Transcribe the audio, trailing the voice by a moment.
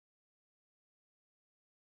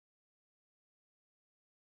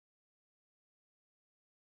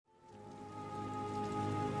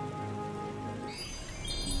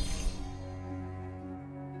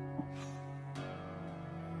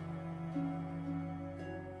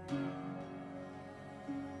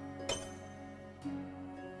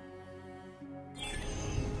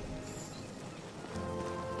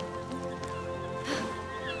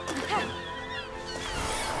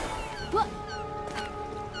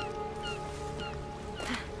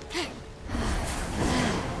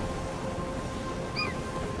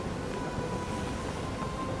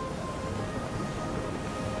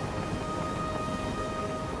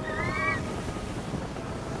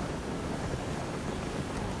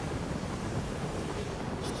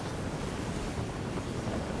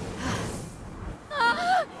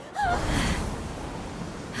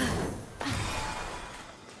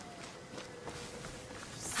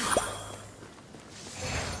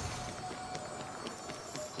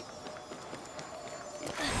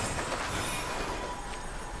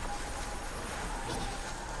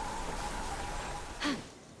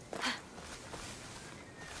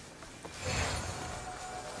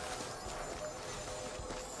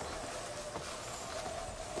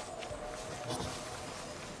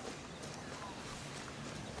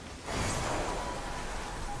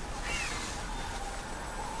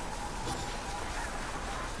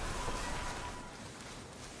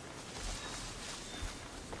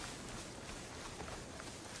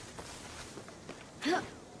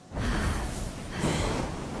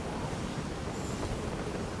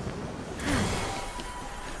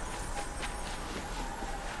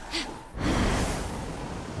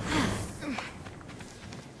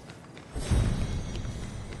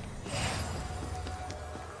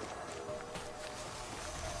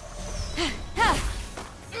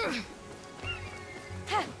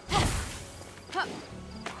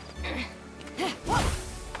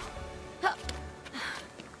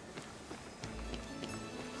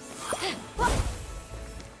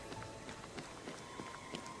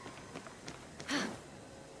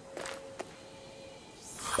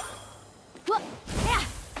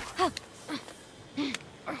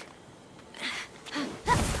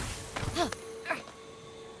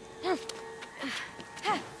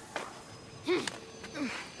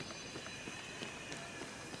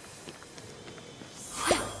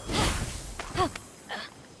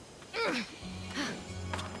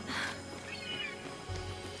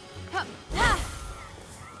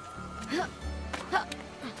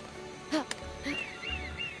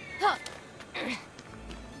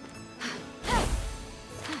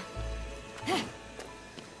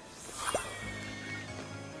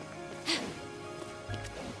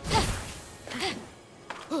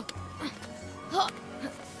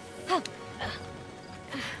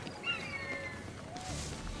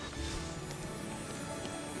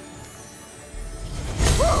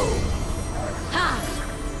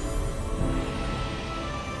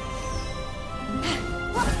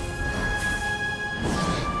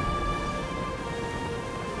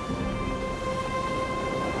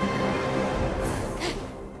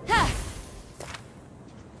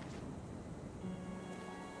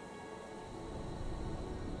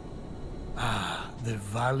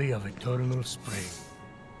Valley of Eternal Spring.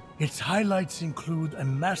 Its highlights include a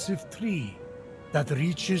massive tree that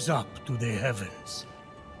reaches up to the heavens.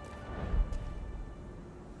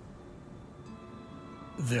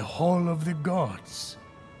 The Hall of the Gods.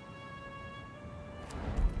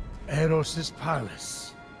 Eros'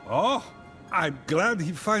 palace. Oh, I'm glad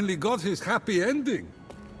he finally got his happy ending.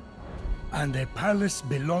 And a palace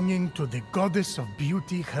belonging to the goddess of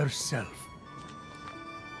beauty herself.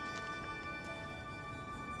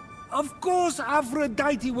 Of course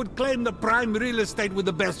Aphrodite would claim the prime real estate with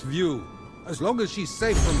the best view. As long as she's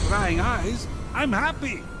safe from prying eyes, I'm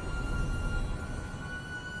happy.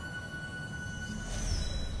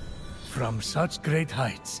 From such great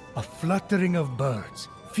heights, a fluttering of birds,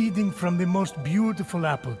 feeding from the most beautiful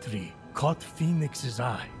apple tree, caught Fenyx's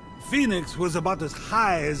eye. Fenyx was about as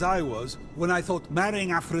high as I was when I thought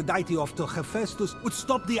marrying Aphrodite off to Hephaestus would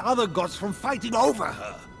stop the other gods from fighting over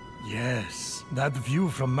her. Yes, that view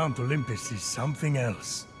from Mount Olympus is something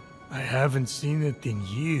else. I haven't seen it in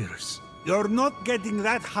years. You're not getting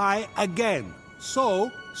that high again,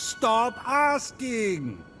 so stop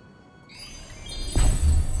asking!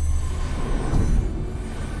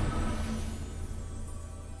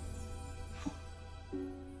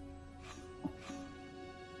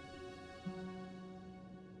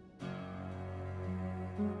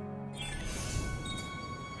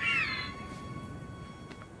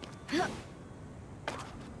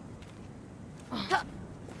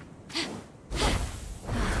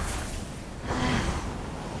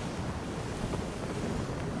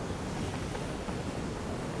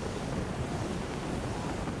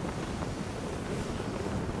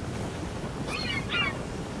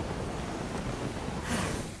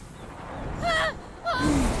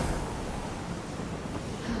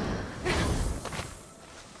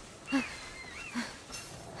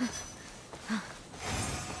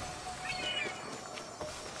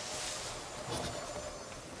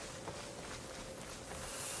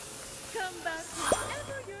 Come back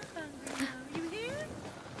whenever you're hungry now, you hear?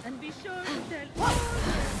 And be sure to tell all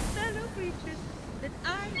your fellow creatures that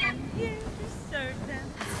I am here to serve them.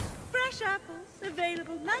 Fresh apples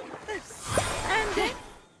available like this. And then...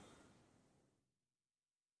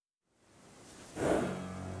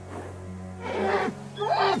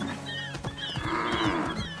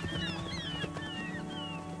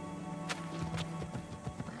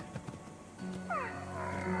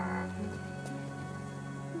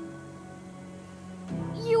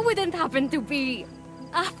 You wouldn't happen to be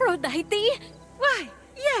Aphrodite? Why,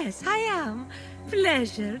 yes, I am.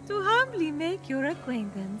 Pleasure to humbly make your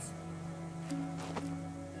acquaintance.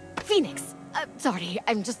 Fenyx. Sorry,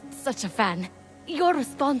 I'm just such a fan. You're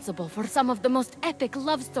responsible for some of the most epic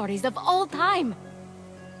love stories of all time.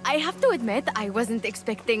 I have to admit, I wasn't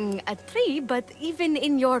expecting a tree, but even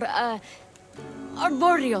in your,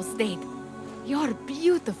 arboreal state, you're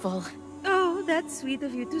beautiful. Oh, that's sweet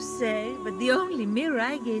of you to say, but the only mirror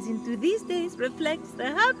I gaze into these days reflects the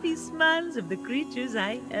happy smiles of the creatures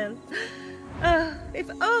I help.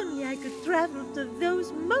 If only I could travel to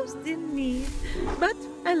those most in need. But,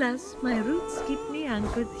 alas, my roots keep me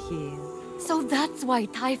anchored here. So that's why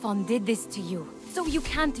Typhon did this to you. So you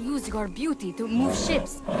can't use your beauty to move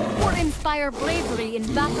ships, or inspire bravery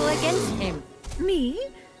in battle against him. Me?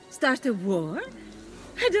 Start a war?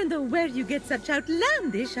 I don't know where you get such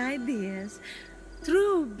outlandish ideas.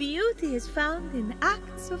 True beauty is found in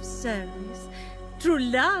acts of service. True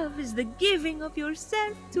love is the giving of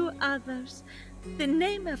yourself to others. The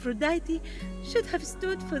name Aphrodite should have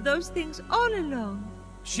stood for those things all along.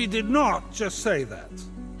 She did not just say that.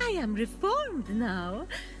 I am reformed now.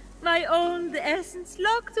 My old essence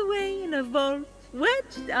locked away in a vault,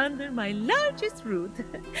 wedged under my largest root,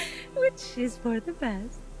 which is for the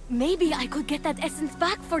best. Maybe I could get that essence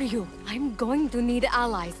back for you. I'm going to need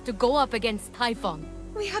allies to go up against Typhon.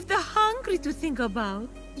 We have the hungry to think about.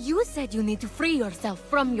 You said you need to free yourself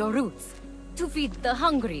from your roots. To feed the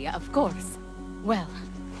hungry, of course. Well,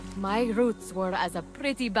 my roots were as a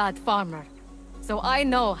pretty bad farmer, so I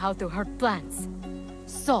know how to hurt plants.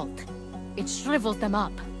 Salt. It shrivels them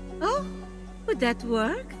up. Oh, would that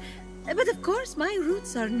work? But of course my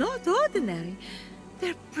roots are not ordinary.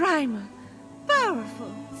 They're primal,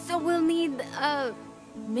 powerful. So we'll need,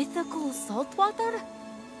 mythical salt water?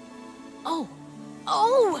 Oh!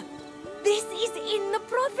 This is in the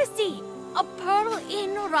prophecy! A pearl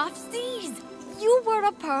in rough seas! You were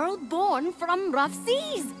a pearl born from rough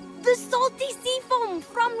seas! The salty sea foam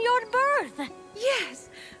from your birth! Yes!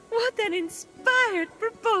 What an inspired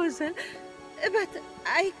proposal! But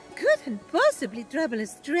I couldn't possibly trouble a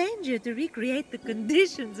stranger to recreate the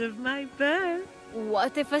conditions of my birth.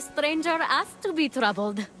 What if a stranger asked to be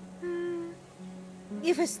troubled?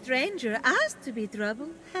 If a stranger asked to be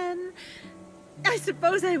troubled, then I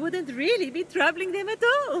suppose I wouldn't really be troubling them at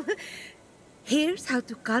all. Here's how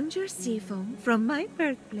to conjure sea foam from my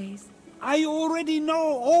birthplace. I already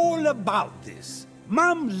know all about this.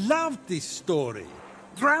 Mom loved this story.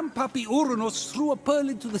 Grandpappy Uranus threw a pearl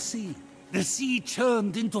into the sea. The sea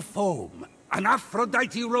churned into foam, and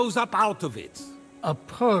Aphrodite rose up out of it. A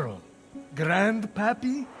pearl?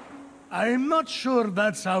 Grandpappy? I'm not sure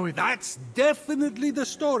that's how it... That's definitely the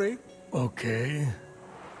story. Okay.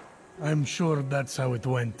 I'm sure that's how it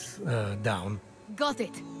went, down. Got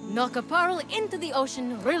it. Knock a pearl into the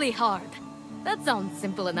ocean really hard. That sounds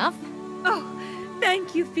simple enough. Oh,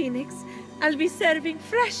 thank you, Fenyx. I'll be serving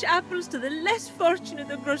fresh apples to the less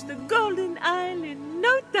fortunate across the Golden Isle in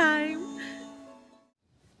no time.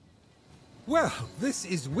 Well, this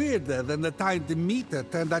is weirder than the time Demeter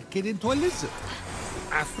turned that kid into a lizard.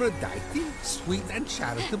 Aphrodite, sweet and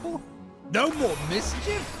charitable? No more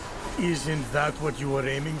mischief? Isn't that what you were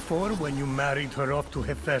aiming for when you married her off to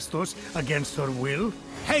Hephaestus against her will?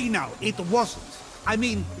 Hey now, it wasn't. I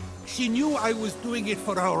mean, she knew I was doing it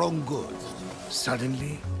for her own good.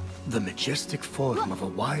 Suddenly, the majestic form of a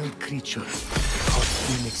wild creature caught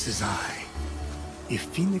Fenyx's eye.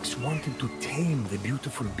 If Fenyx wanted to tame the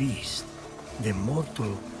beautiful beast, the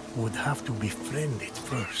mortal would have to befriend it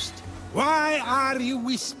first. Why are you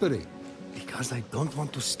whispering? Because I don't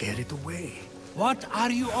want to scare it away. What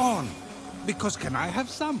are you on? Because can I have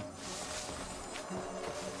some?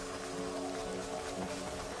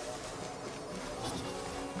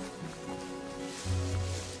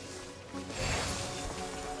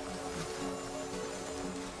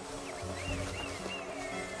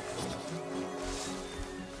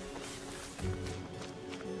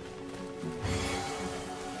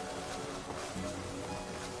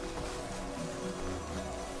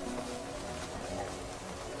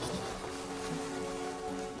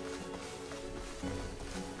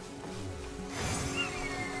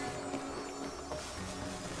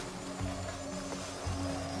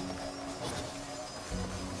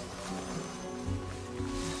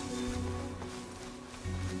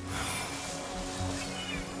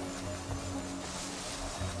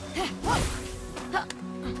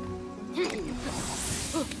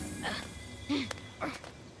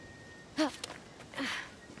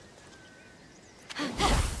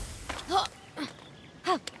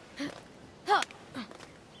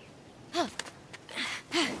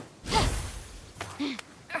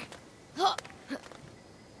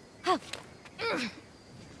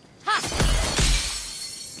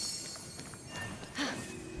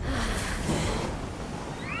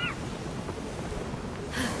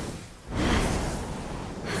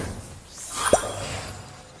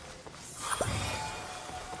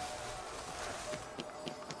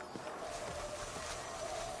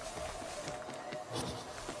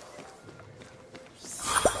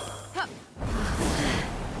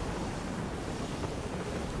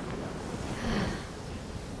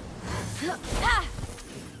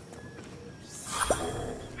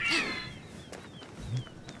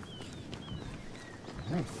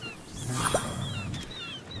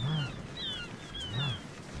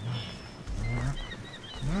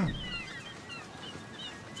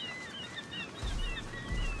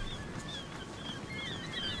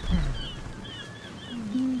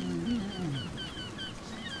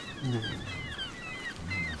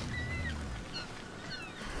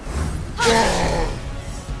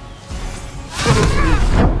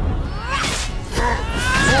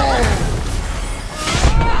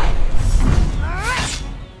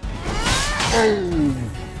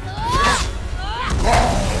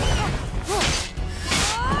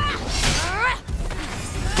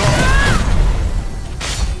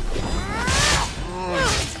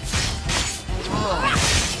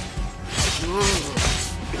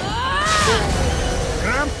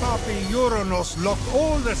 Locked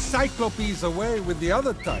all the Cyclopes away with the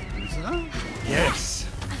other Titans, huh? Yes.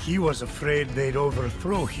 He was afraid they'd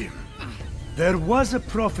overthrow him. There was a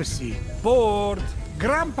prophecy. Bored.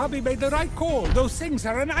 Grandpappy made the right call. Those things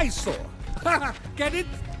are an eyesore. Get it?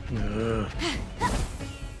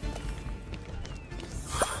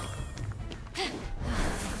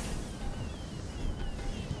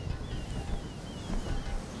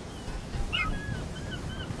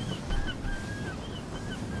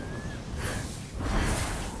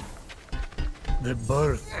 The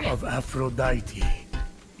birth of Aphrodite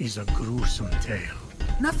is a gruesome tale.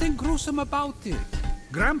 Nothing gruesome about it.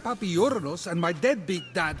 Grandpappy Uranus and my deadbeat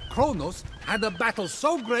dad, Kronos, had a battle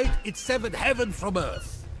so great it severed heaven from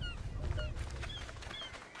earth.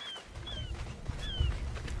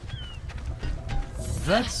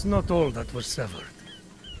 That's not all that was severed.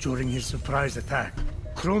 During his surprise attack,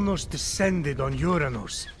 Kronos descended on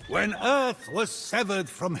Uranus. When Earth was severed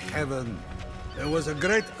from heaven, there was a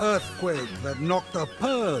great earthquake that knocked a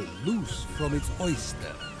pearl loose from its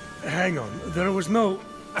oyster. Hang on, there was no...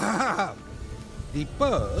 The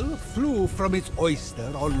pearl flew from its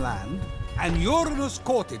oyster on land, and Uranus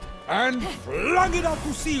caught it and flung it out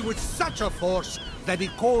to sea with such a force that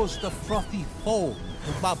it caused the frothy foam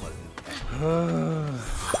to bubble.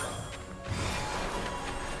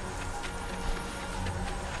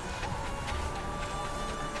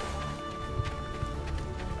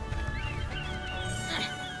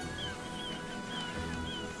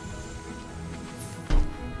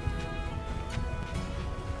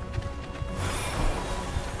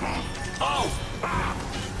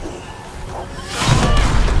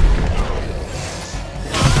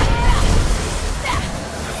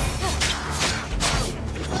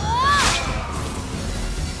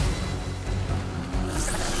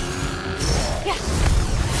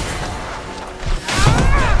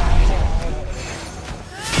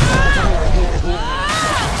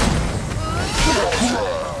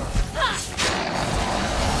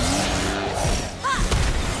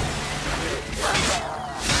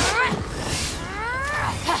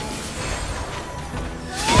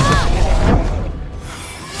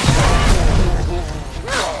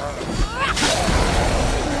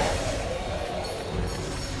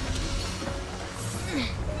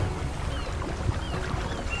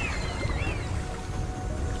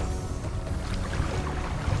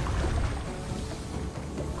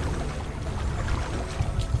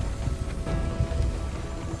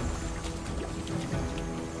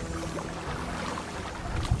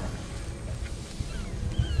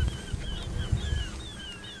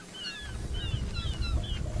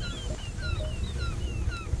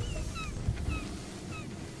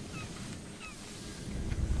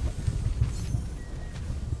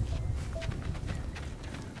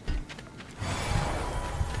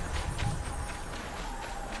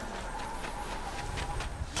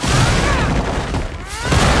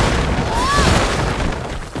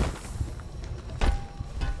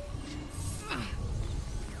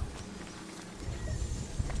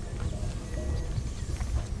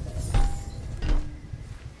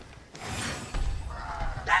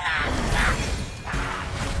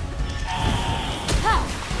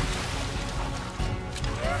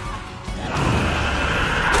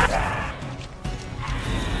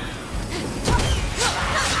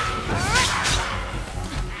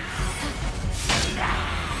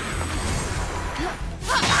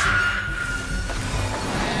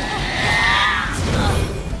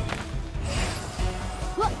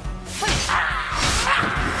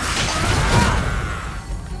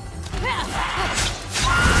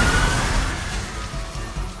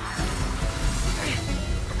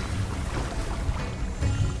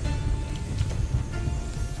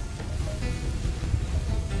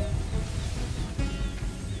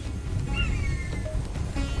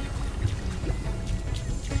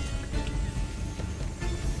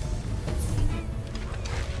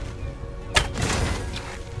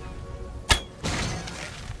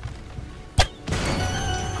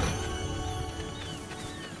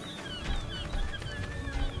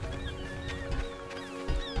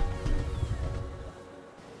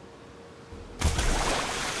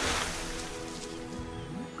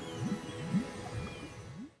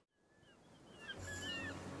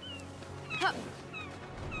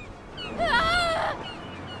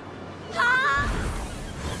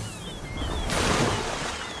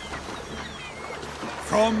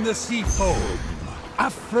 From the sea foam,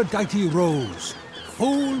 Aphrodite rose,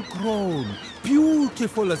 full-grown,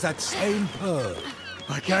 beautiful as that same pearl.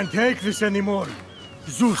 I can't take this anymore.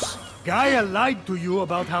 Zeus, Gaia lied to you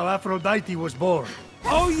about how Aphrodite was born.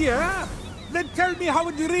 Oh yeah? Then tell me how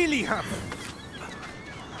it really happened.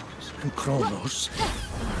 And Kronos,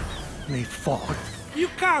 they fought. You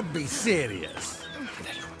can't be serious.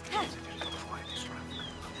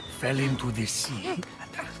 Fell into the sea.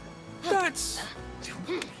 That's...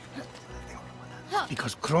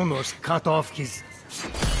 Because Kronos cut off his...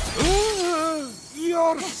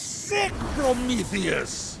 You're sick,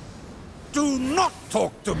 Prometheus! Do not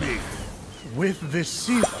talk to me! With the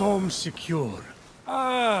sea foam secure,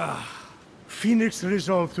 Ah... Fenyx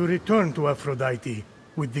resolved to return to Aphrodite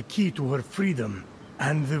with the key to her freedom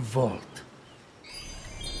and the vault.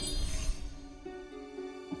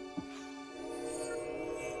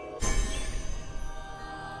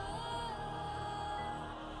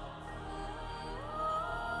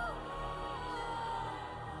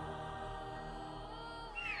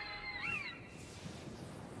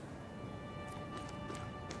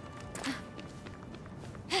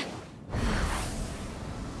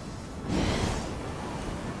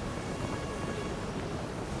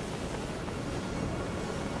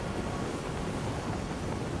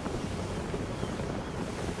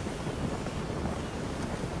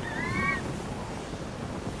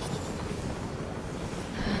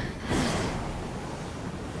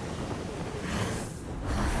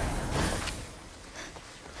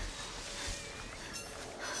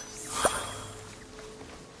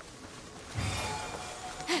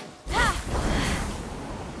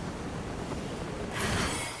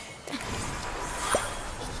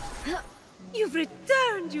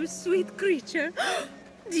 find, you sweet creature.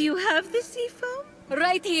 Do you have the sea foam?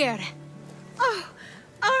 Right here. Oh,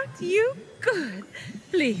 aren't you good?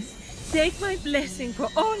 Please, take my blessing for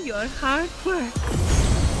all your hard work.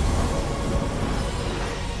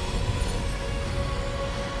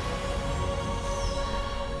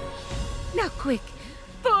 Now quick,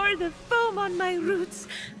 pour the foam on my roots.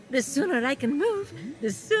 The sooner I can move,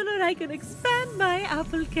 the sooner I can expand my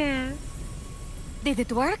apple care. Did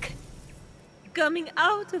it work? Coming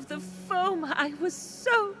out of the foam, I was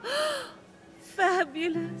so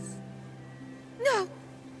fabulous. No,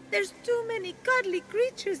 there's too many cuddly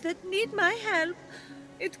creatures that need my help.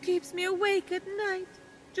 It keeps me awake at night,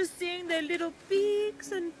 just seeing their little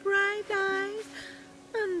beaks and bright eyes,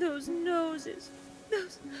 and those noses,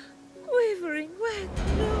 those quivering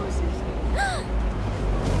wet noses.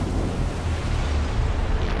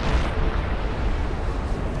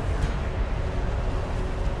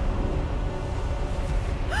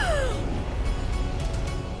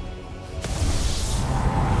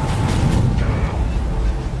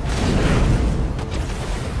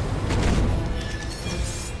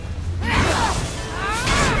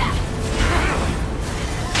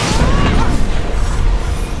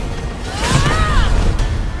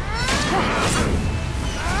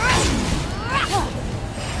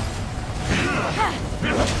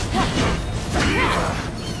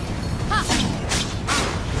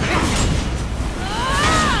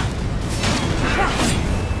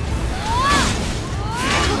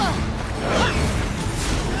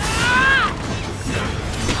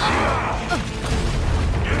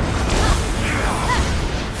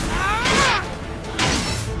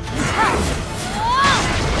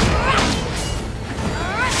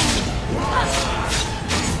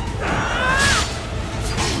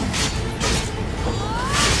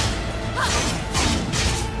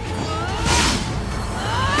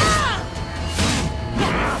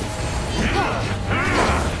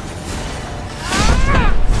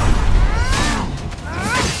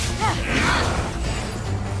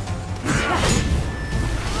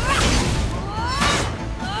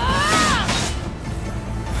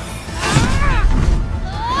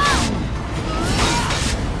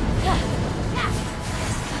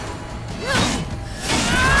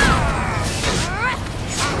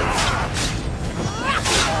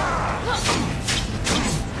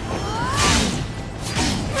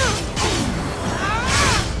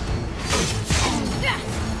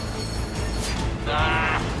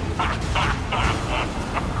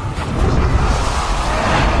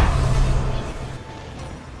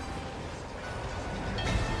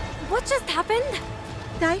 What just happened?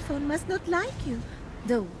 Typhon must not like you,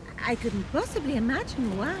 though I couldn't possibly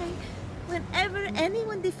imagine why. Whenever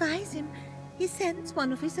anyone defies him, he sends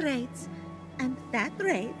one of his raids. And that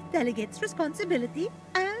raid delegates responsibility,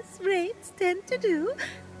 as raids tend to do,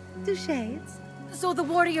 to shades. So the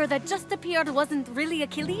warrior that just appeared wasn't really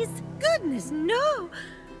Achilles? Goodness, no!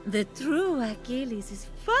 The true Achilles is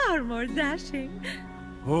far more dashing.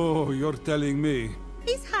 Oh, you're telling me.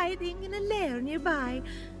 He's hiding in a lair nearby.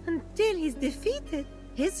 Until he's defeated,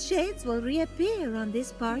 his shades will reappear on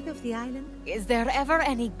this part of the island. Is there ever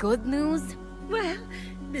any good news? Well,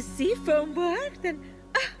 the sea foam worked and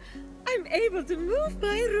I'm able to move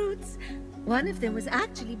my roots. One of them was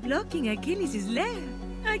actually blocking Achilles' lair.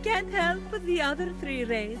 I can't help but the other three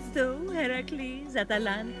raids, though, Heracles,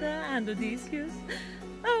 Atalanta, and Odysseus.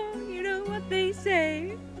 Oh, you know what they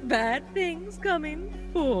say. Bad things come in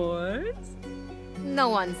fours. No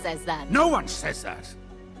one says that. No one says that.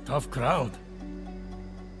 Tough crowd.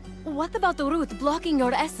 What about the root blocking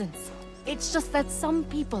your essence? It's just that some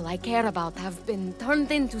people I care about have been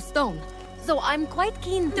turned into stone. So I'm quite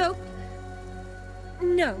keen to...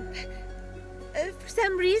 No. For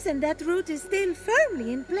some reason, that root is still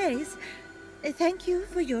firmly in place. Thank you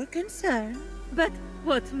for your concern. But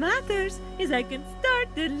what matters is I can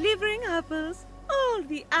start delivering apples. All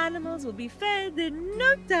the animals will be fed in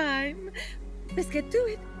no time. Let's get to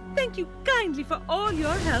it. Thank you kindly for all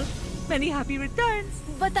your help. Many happy returns.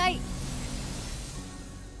 But That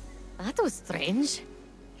was strange.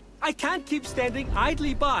 I can't keep standing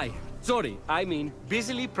idly by. Sorry, I mean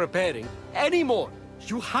busily preparing anymore.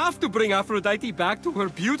 You have to bring Aphrodite back to her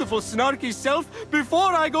beautiful, snarky self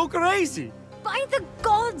before I go crazy. By the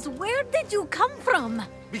gods, where did you come from?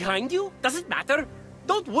 Behind you? Doesn't matter.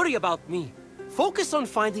 Don't worry about me. Focus on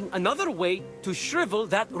finding another way to shrivel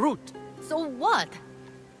that root. So what?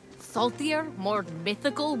 Saltier, more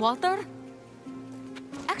mythical water?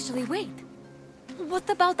 Actually, wait. What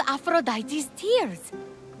about Aphrodite's tears?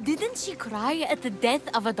 Didn't she cry at the death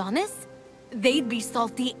of Adonis? They'd be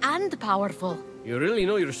salty and powerful. You really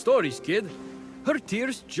know your stories, kid. Her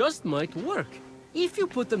tears just might work. if you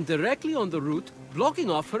put them directly on the root, blocking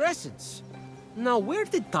off her essence. Now, where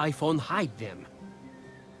did Typhon hide them?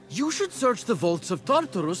 You should search the vaults of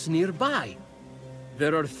Tartarus nearby.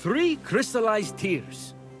 There are 3 crystallized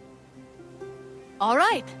tears. All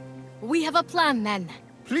right. We have a plan then.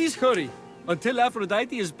 Please hurry. Until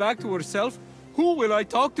Aphrodite is back to herself, who will I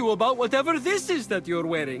talk to about whatever this is that you're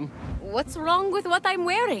wearing? What's wrong with what I'm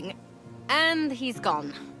wearing? And he's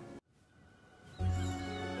gone.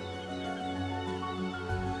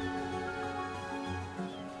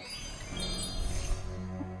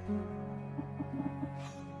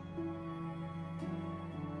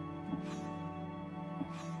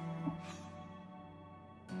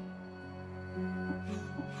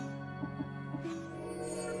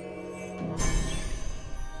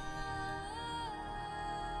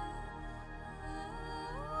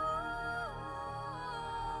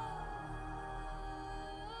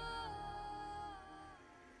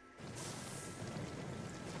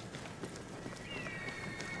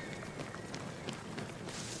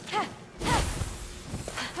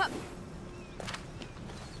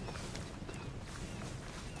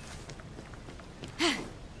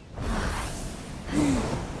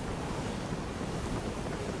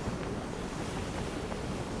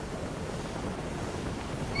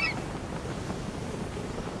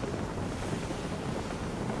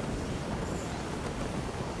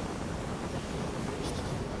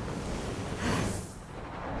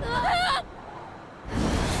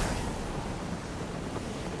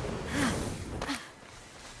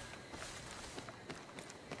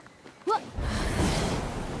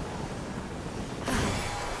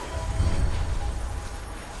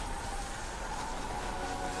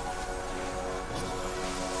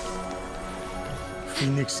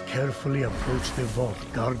 Fenyx carefully approached the vault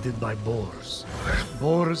guarded by boars.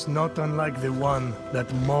 Boars not unlike the one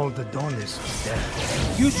that mauled Adonis to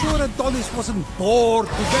death. You sure Adonis wasn't bored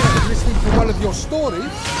to death listening to one of your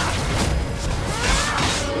stories?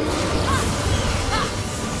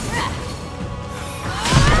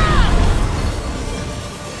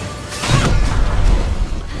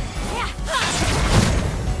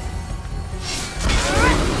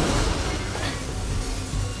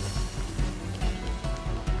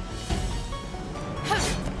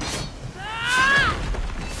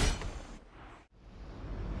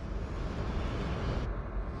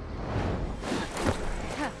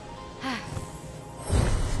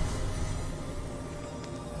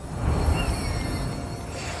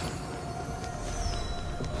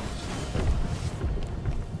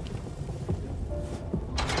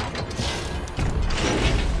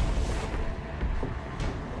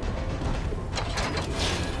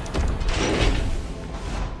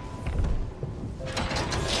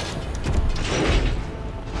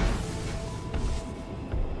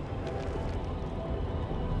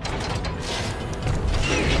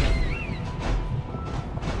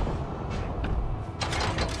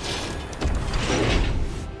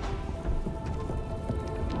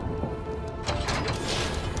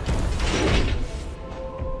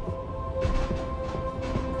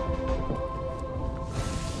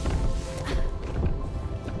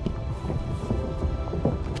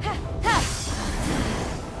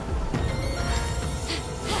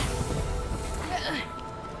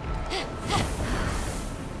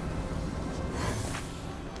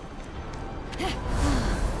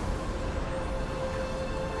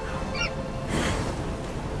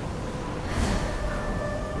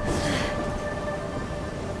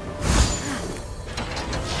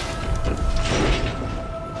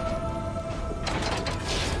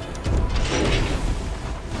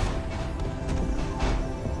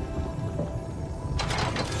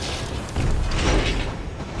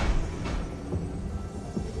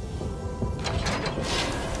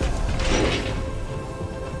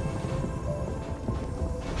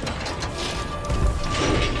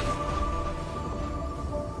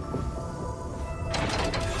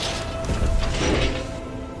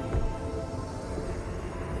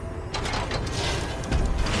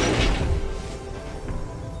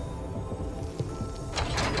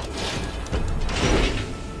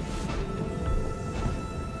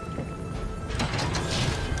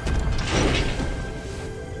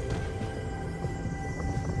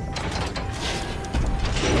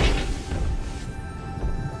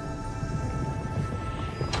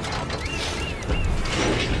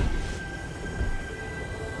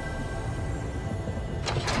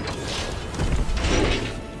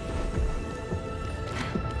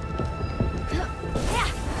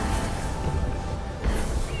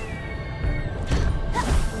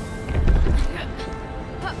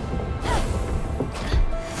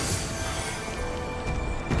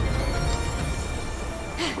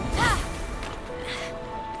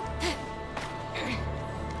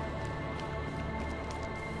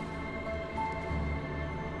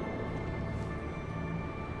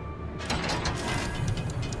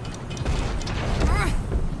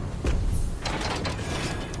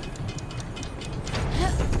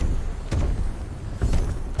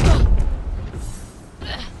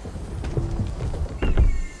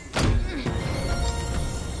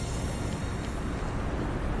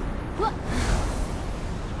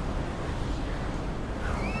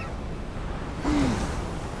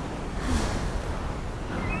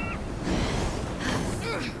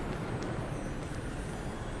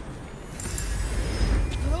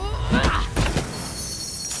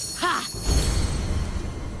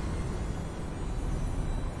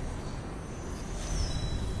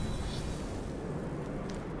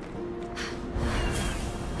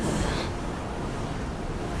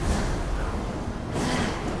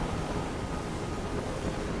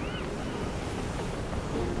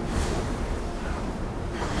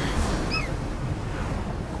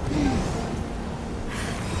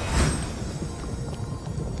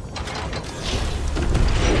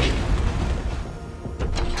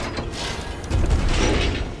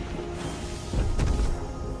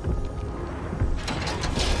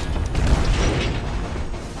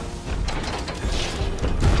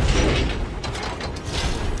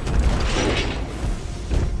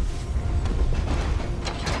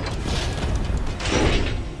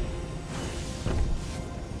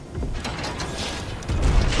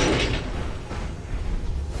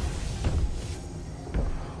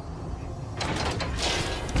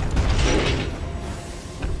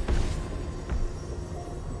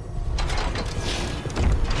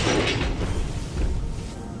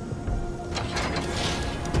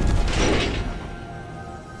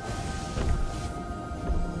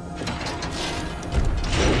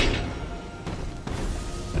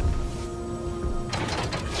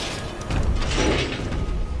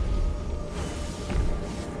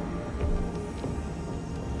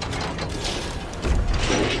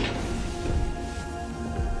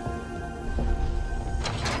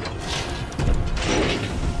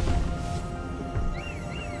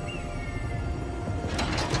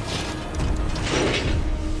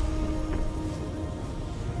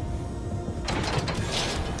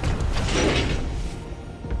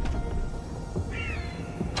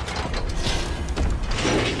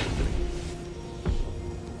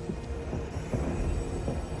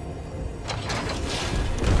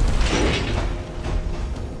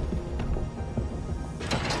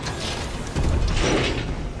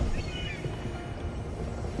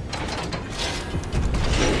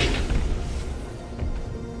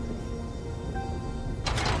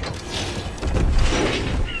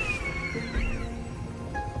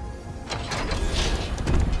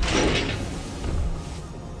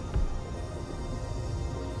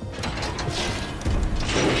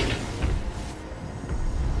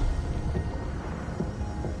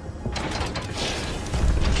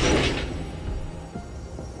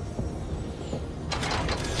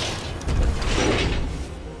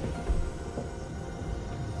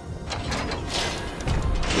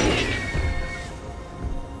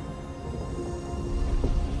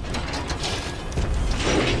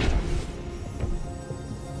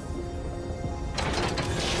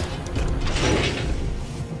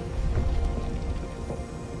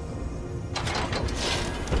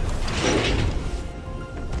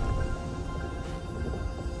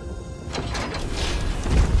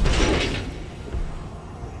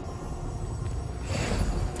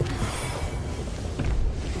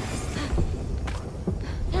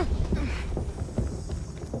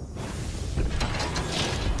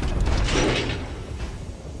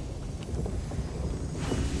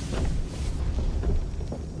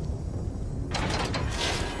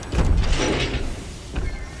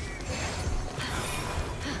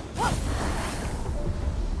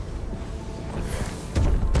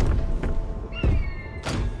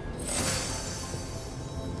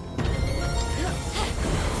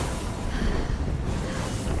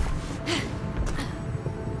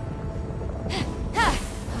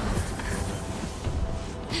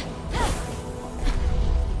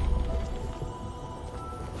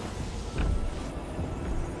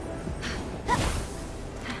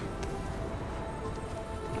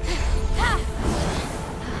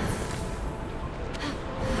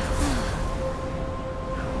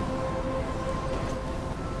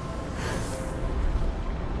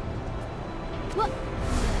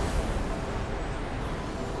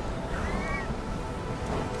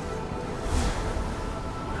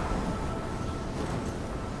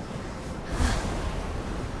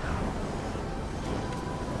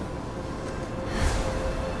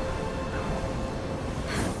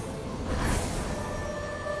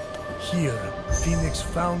 Here, Fenyx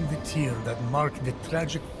found the tear that marked the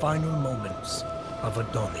tragic final moments of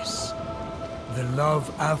Adonis. The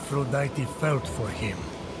love Aphrodite felt for him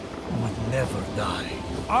would never die.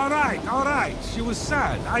 All right. She was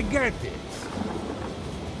sad. I get it.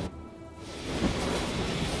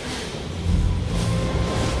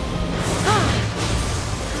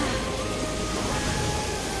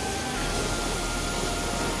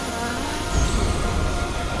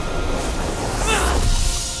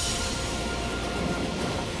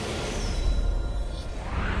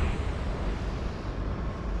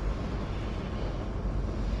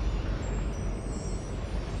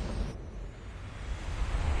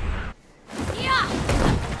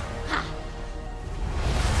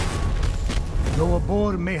 Though a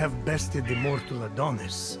boar may have bested the mortal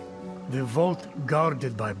Adonis, the vault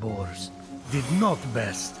guarded by boars did not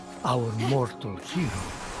best our mortal hero.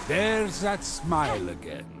 There's that smile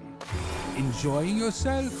again. Enjoying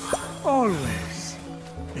yourself? Always.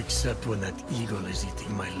 Except when that eagle is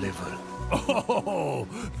eating my liver. Oh,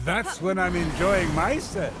 that's when I'm enjoying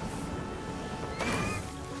myself.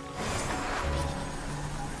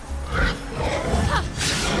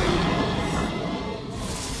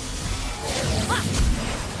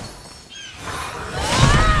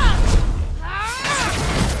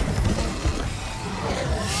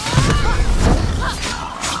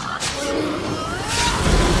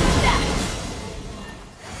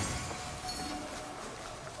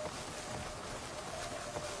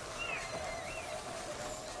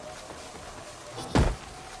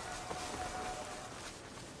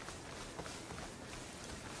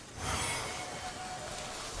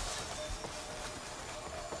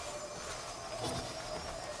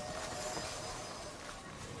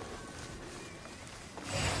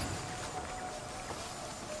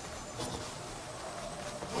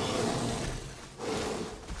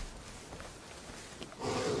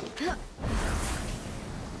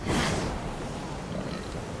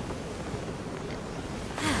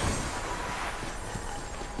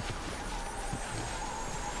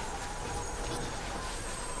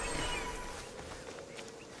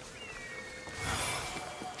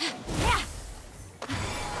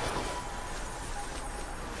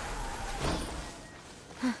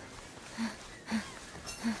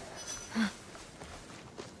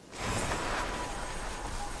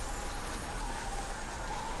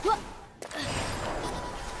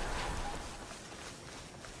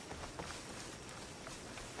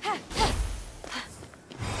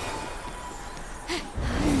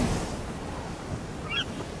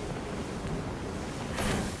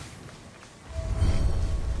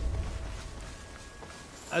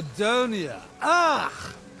 Adonia.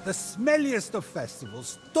 The smelliest of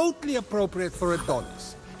festivals. Totally appropriate for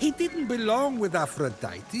Adonis. He didn't belong with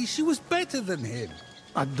Aphrodite. She was better than him.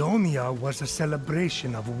 Adonia was a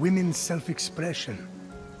celebration of women's self-expression.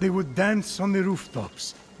 They would dance on the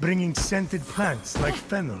rooftops, bringing scented plants like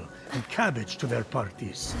fennel and cabbage to their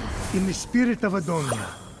parties. In the spirit of Adonia,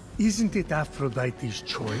 isn't it Aphrodite's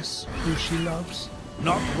choice who she loves?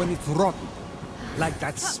 Not when it's rotten. Like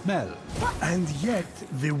that smell. And yet,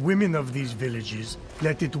 the women of these villages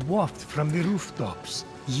let it waft from the rooftops,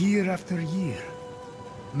 year after year.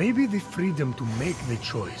 Maybe the freedom to make the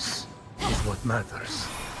choice is what matters.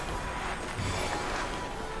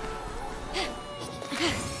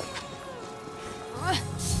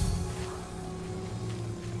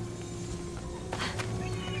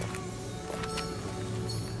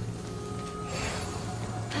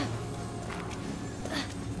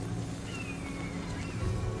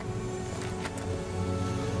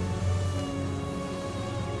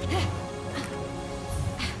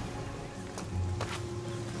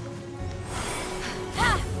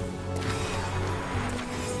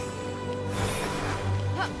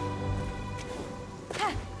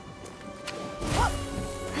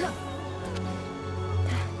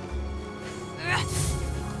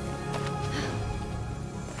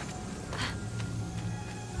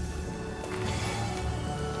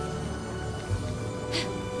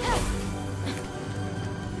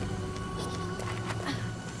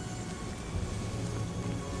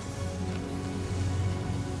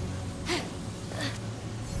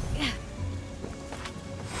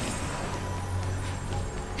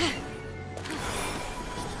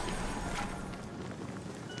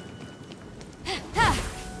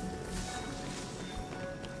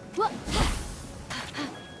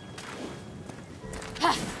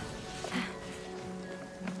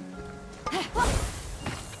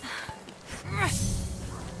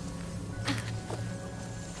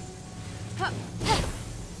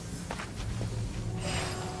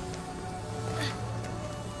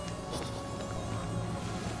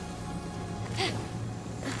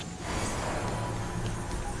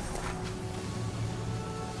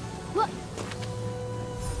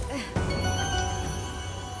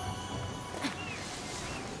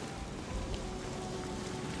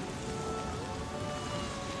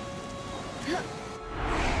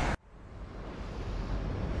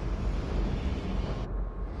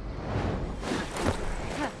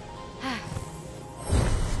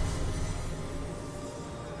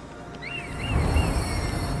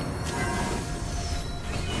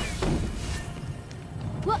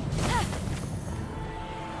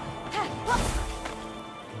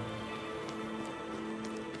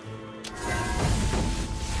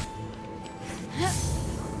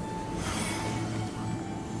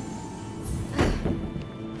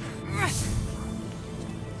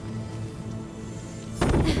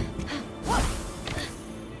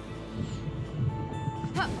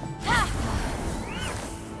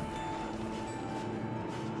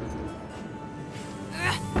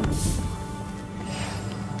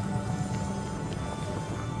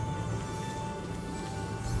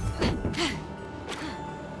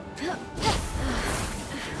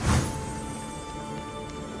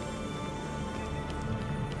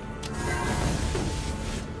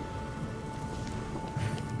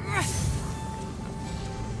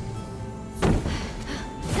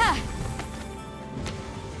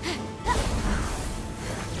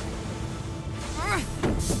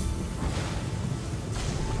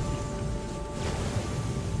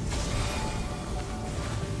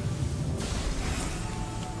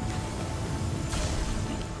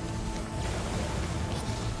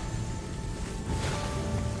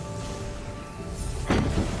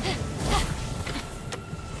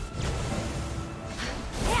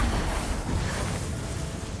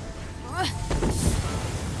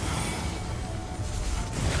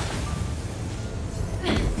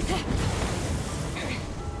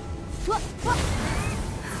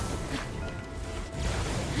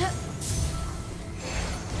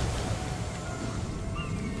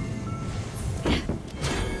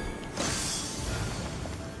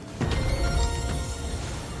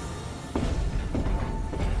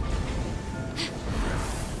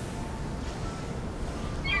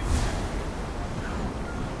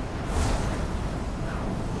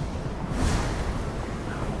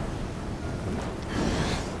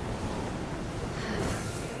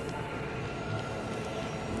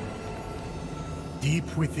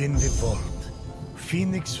 Deep within the vault,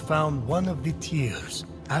 Fenyx found one of the tears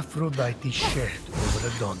Aphrodite shed over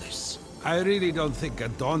Adonis. I really don't think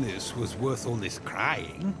Adonis was worth all this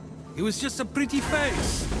crying. It was just a pretty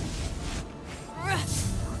face.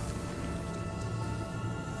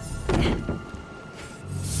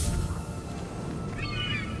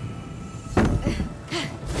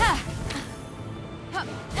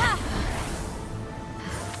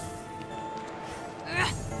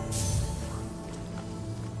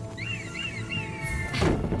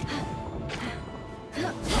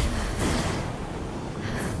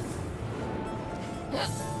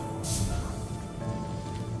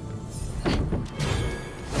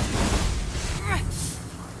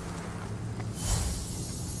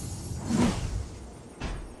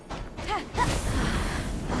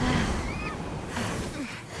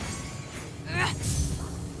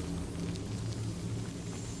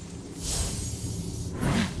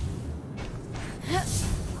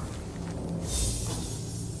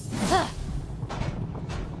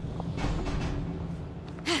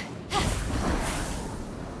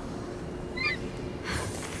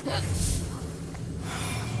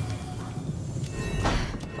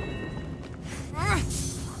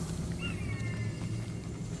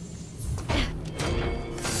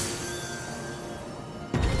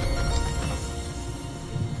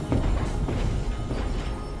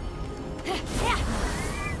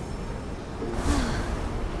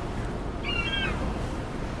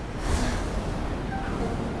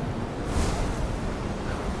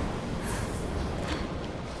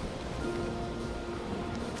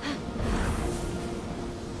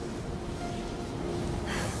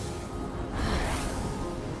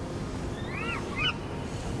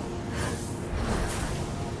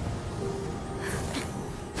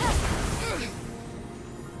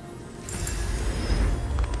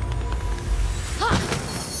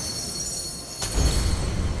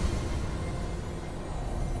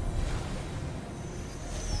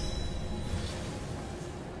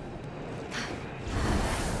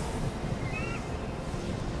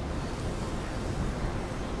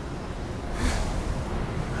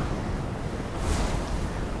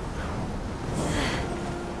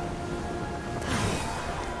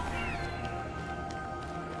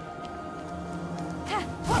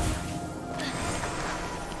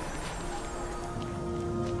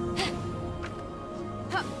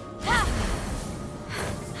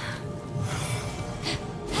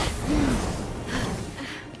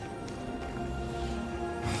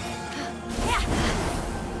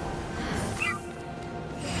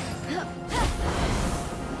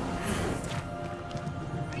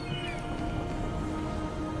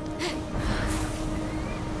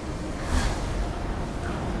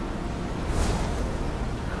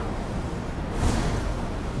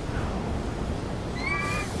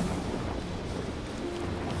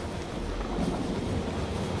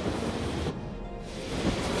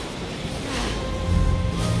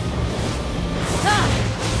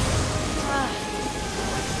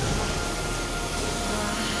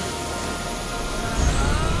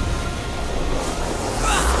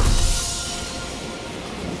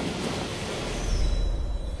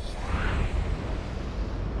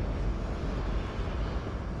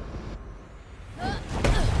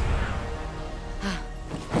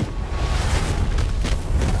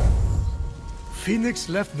 Fenyx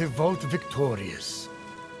left the vault victorious,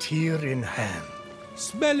 tear in hand.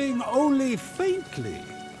 Smelling only faintly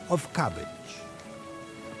of cabbage.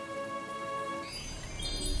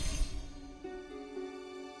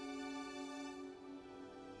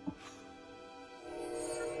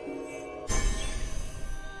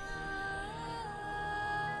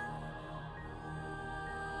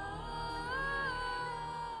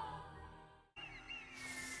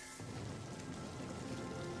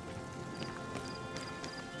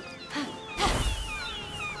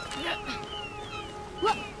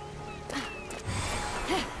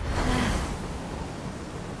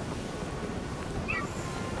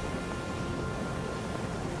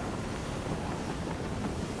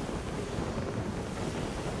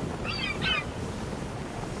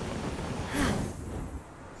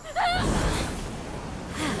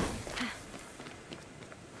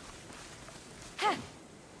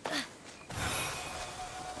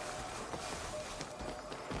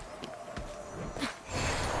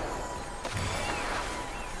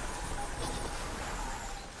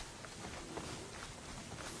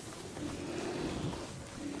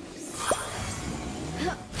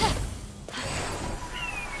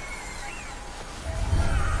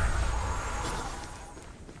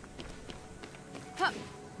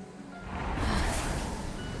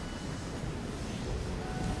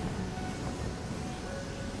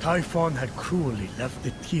 Typhon had cruelly left the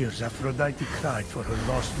tears Aphrodite cried for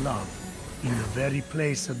her lost love in the very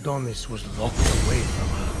place Adonis was locked away from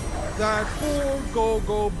her. That poor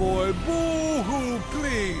go-go boy, boo-hoo,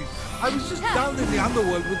 please! I was just down in the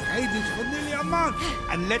underworld with Hades for nearly a month,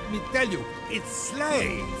 and let me tell you, it's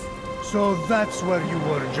slayed! So that's where you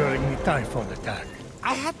were during the Typhon attack.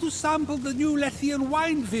 I had to sample the new Lethian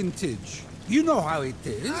wine vintage. You know how it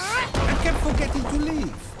is. I kept forgetting to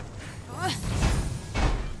leave.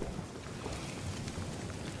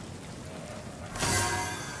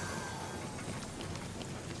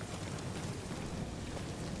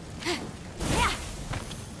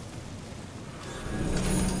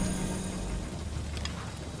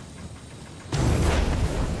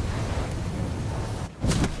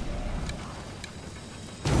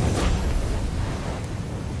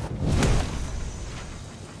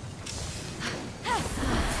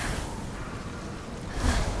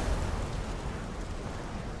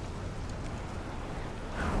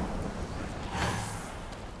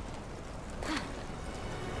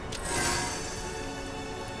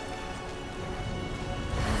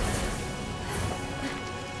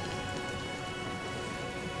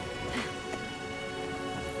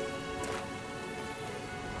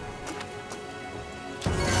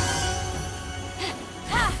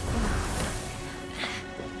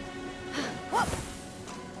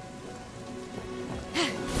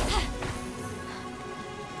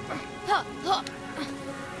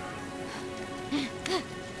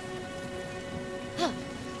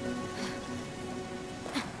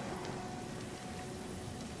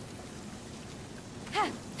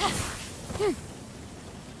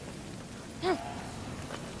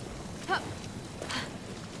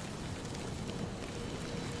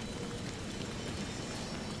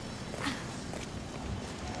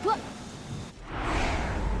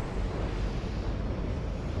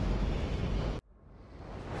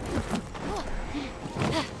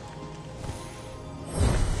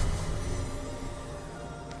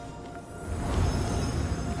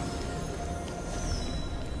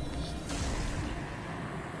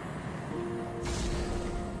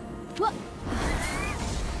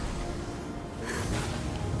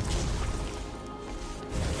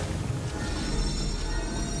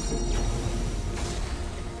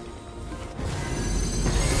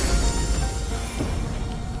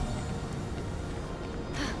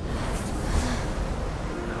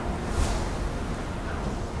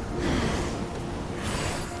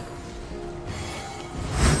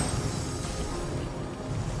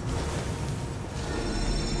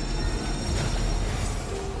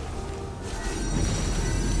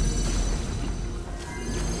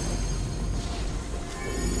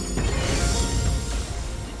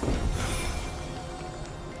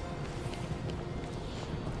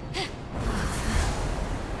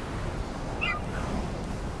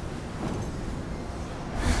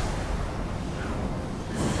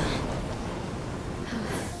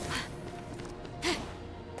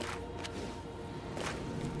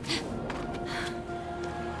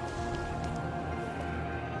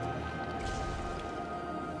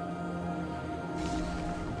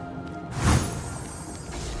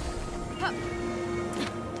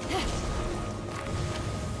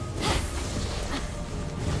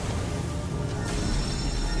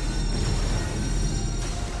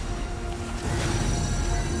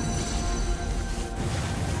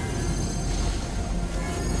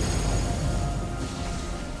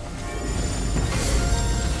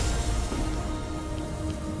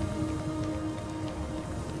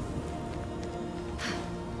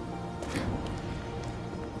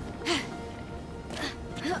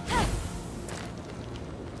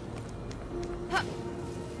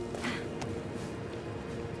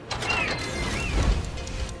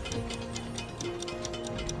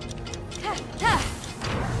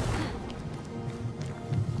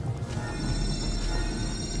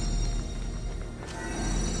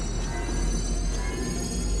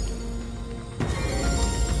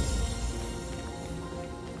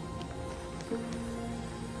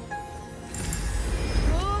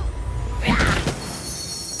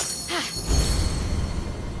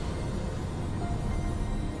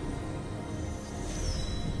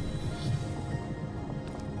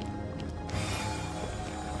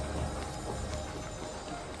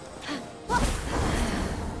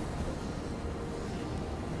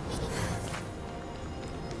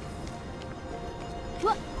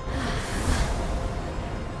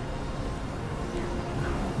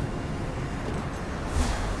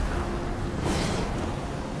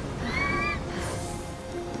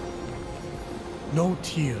 No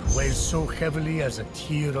tear weighs so heavily as a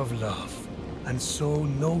tear of love. And so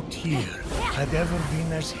no tear had ever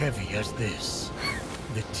been as heavy as this.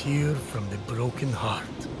 The tear from the broken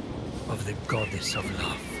heart of the goddess of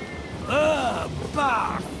love.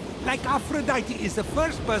 Bah! Like Aphrodite is the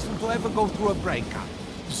first person to ever go through a breakup.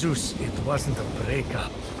 Zeus, it wasn't a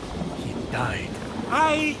breakup. He died.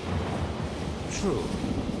 True.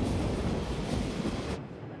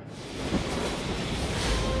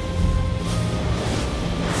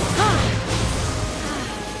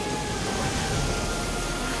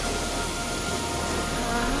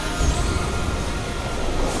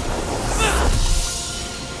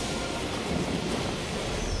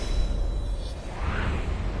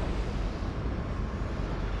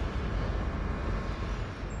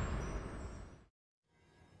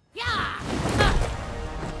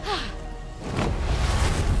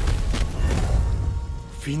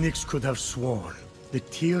 Fenyx could have sworn the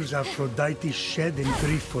tears Aphrodite shed in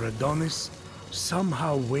grief for Adonis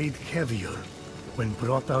somehow weighed heavier when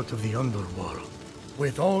brought out of the underworld.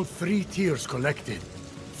 With all 3 tears collected,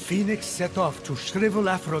 Fenyx set off to shrivel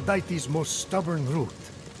Aphrodite's most stubborn root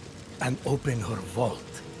and open her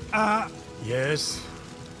vault. Yes?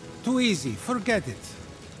 Too easy. Forget it.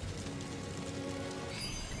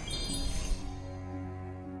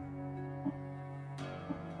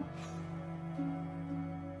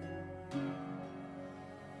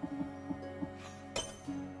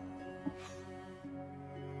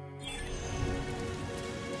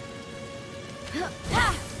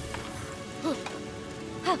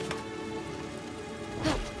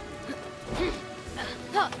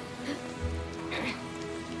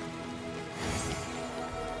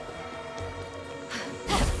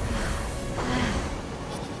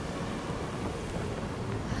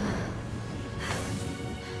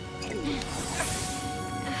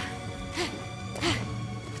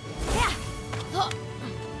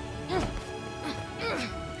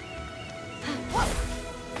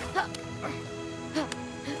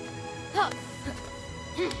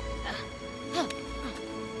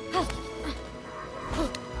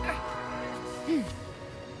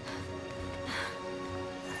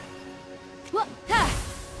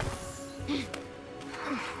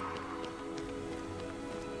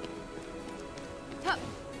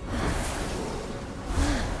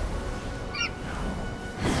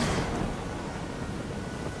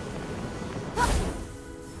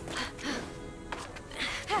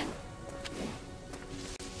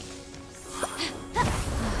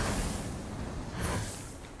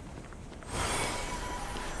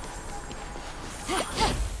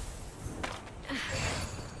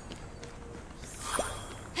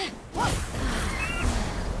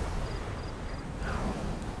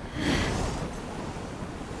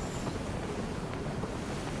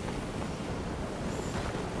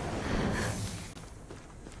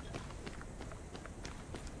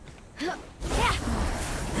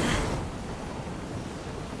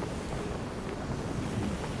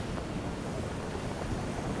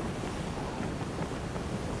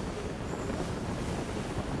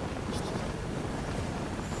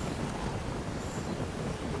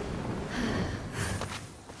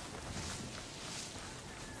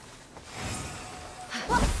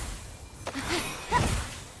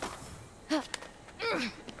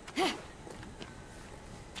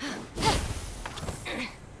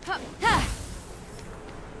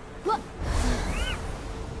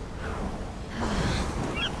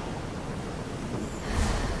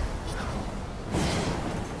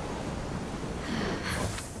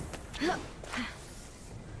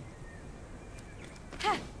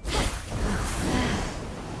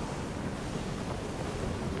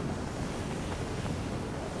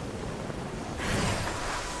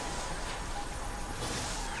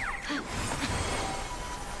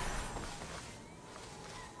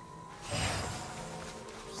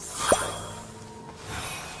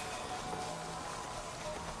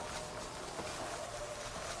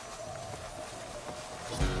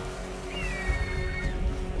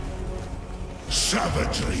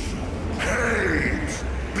 Savagery, hate,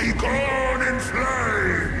 be gone in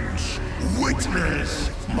flames! Witness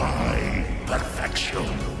my perfection.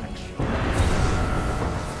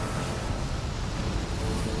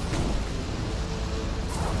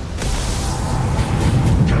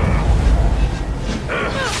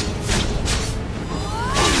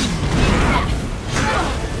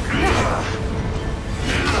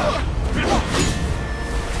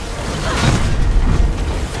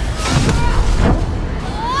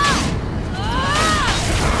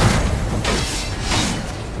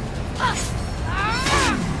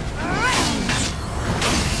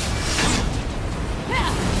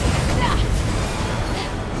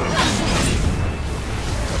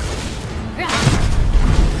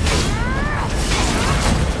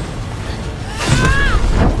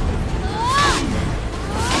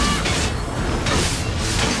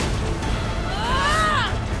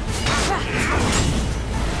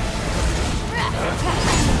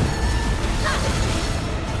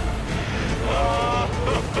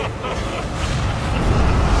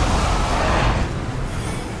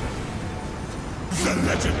 The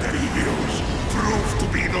legendary heroes prove to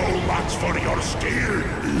be no match for your skill,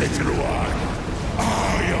 little one.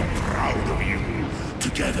 I am proud of you.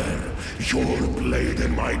 Together, your blade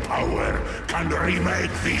and my power can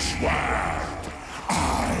remake this world.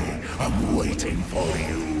 I am waiting for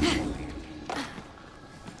you.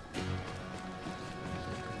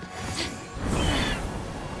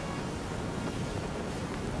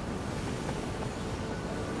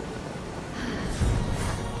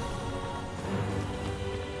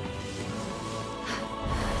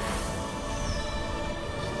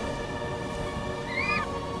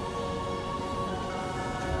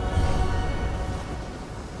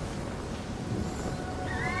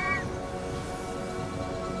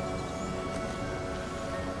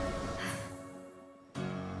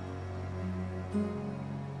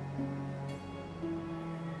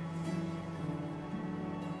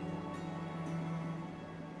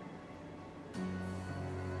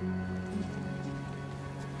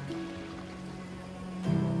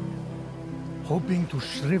 Hoping to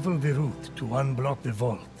shrivel the root to unblock the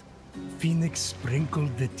vault, Fenyx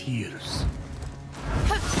sprinkled the tears.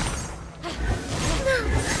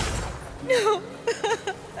 No!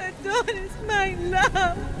 Adonis, my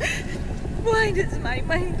love! Why does my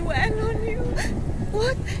mind dwell on you?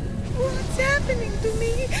 What's happening to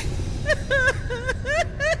me?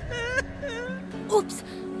 Oops!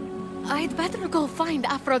 I'd better go find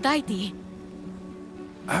Aphrodite.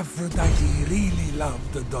 Aphrodite really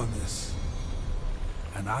loved Adonis.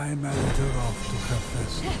 And I married her off to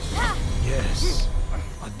Hephaestus. Yes,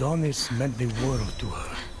 Adonis meant the world to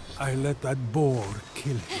her. I let that boar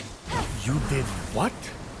kill him. You did what?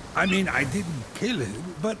 I mean, I didn't kill him,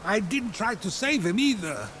 but I didn't try to save him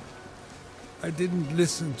either. I didn't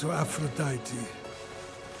listen to Aphrodite.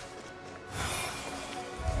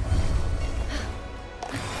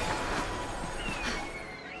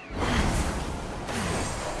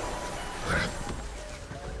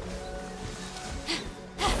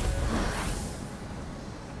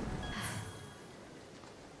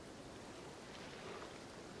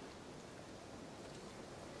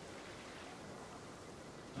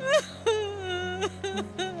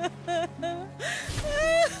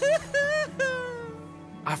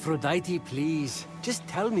 Aphrodite, please. Just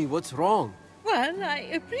tell me what's wrong. Well, I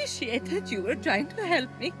appreciate that you were trying to help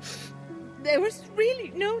me. There was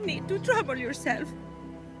really no need to trouble yourself.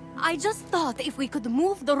 I just thought if we could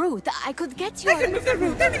move the root, I could get you. I can move the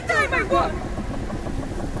root anytime I want!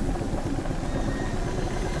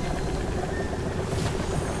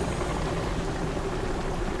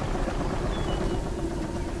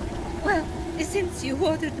 Well, since you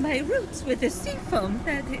watered my roots with the sea foam,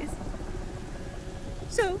 that is.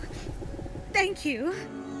 So, thank you.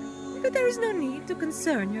 But there is no need to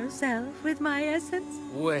concern yourself with my essence.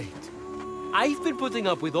 Wait. I've been putting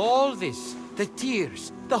up with all this. The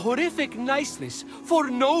tears, the horrific niceness, for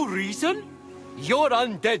no reason? You're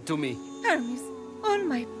undead to me. Hermes, all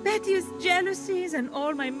my pettiest jealousies and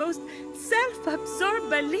all my most self-absorbed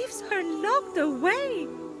beliefs are locked away.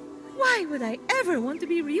 Why would I ever want to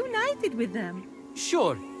be reunited with them?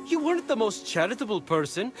 Sure, you weren't the most charitable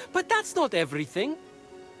person, but that's not everything.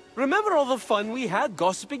 Remember all the fun we had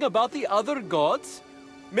gossiping about the other gods?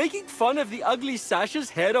 Making fun of the ugly sashes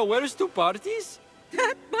Hera wears to parties?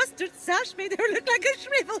 That mustard sash made her look like a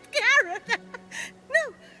shriveled carrot.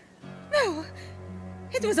 No.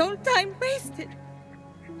 It was all time wasted.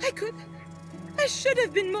 I should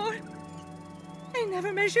have been more. I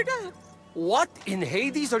never measured up. What in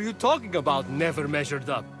Hades are you talking about, never measured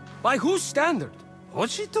up? By whose standard?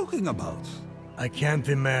 What's she talking about? I can't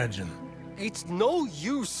imagine. It's no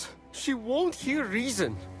use. She won't hear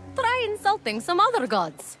reason. Try insulting some other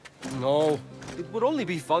gods. No, it would only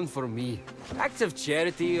be fun for me. Acts of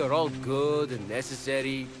charity are all good and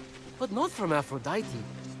necessary, but not from Aphrodite.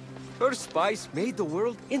 Her spice made the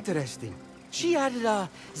world interesting. She added a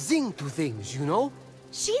zing to things, you know?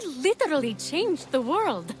 She literally changed the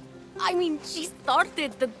world. I mean, she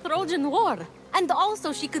started the Trojan War. And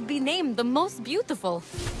also she could be named the most beautiful.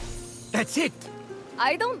 That's it!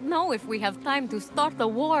 I don't know if we have time to start a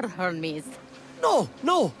war, Hermes. No,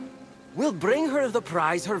 no! We'll bring her the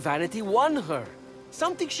prize her vanity won her.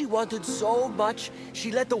 Something she wanted so much,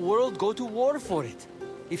 she let the world go to war for it.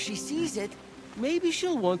 If she sees it, maybe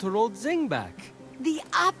she'll want her old zing back. The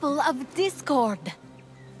Apple of Discord.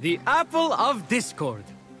 The Apple of Discord.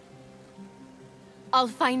 I'll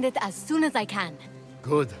find it as soon as I can.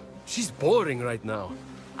 Good. She's boring right now.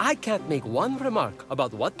 I can't make one remark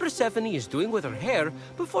about what Persephone is doing with her hair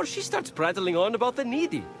before she starts prattling on about the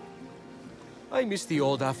needy. I miss the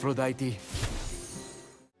old Aphrodite.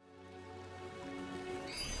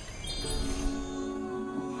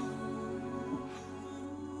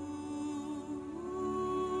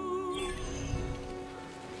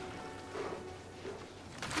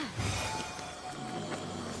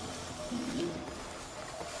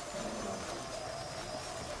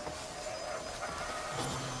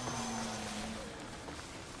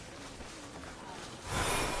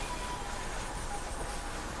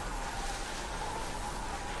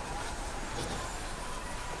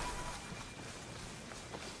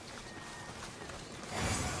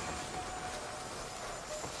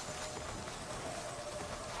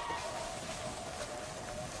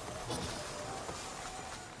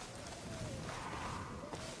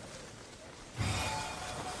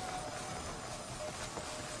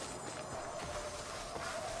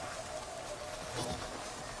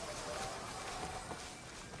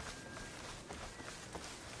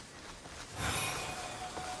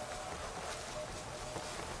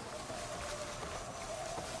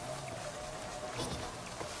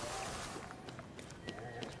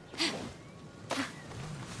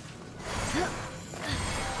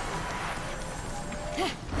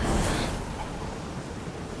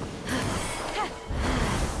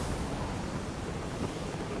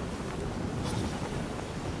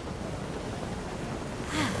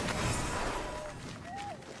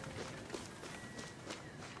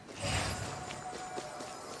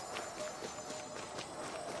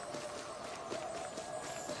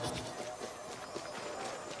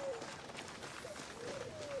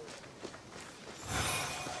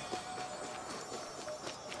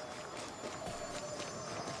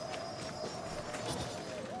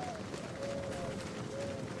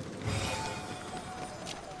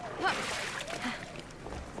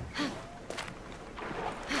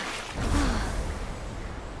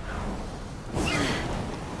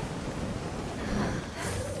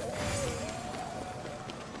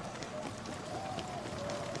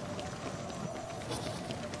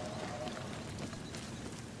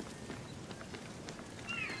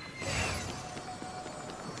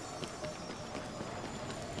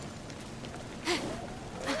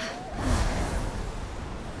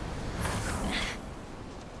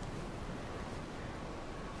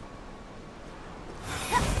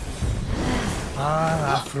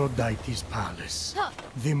 Aphrodite's palace,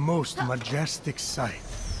 the most majestic sight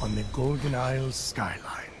on the Golden Isles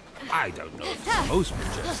skyline. I don't know if it's most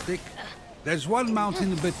majestic. There's one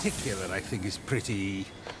mountain in particular I think is pretty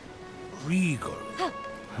regal.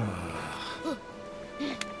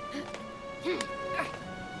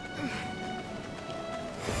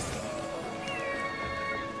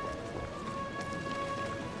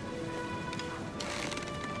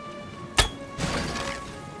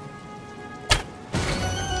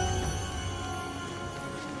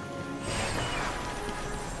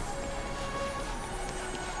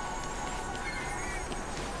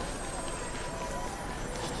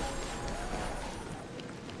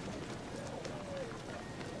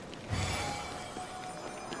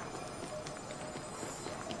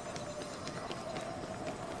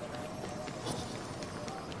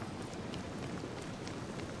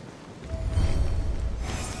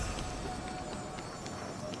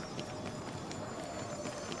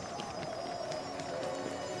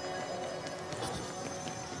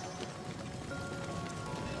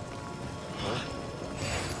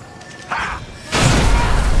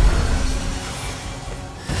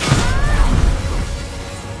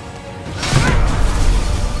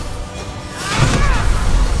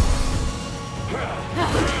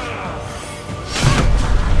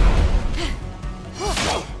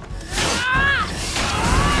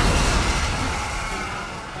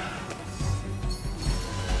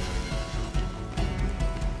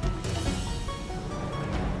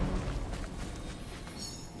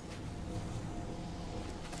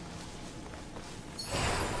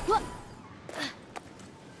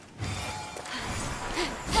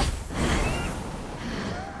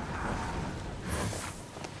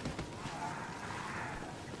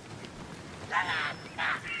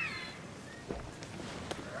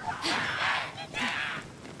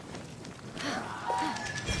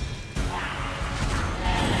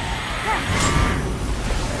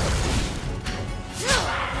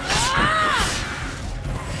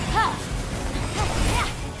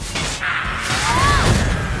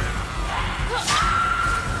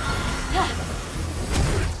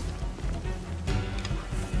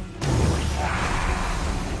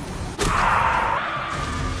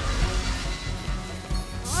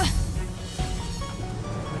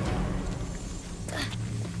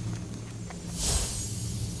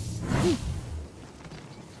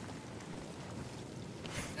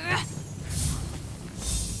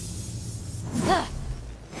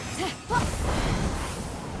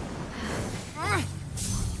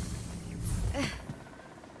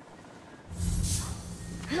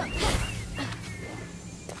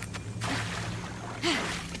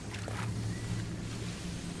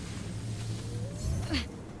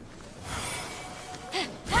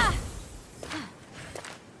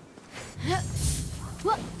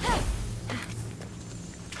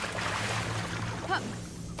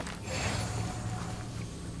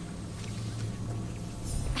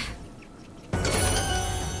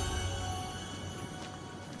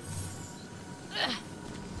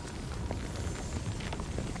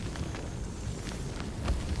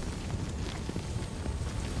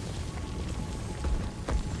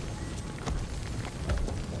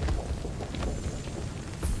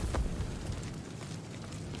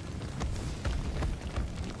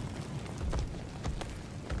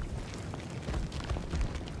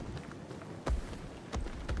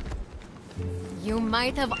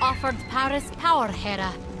 might have offered Paris power,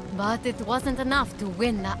 Hera, but it wasn't enough to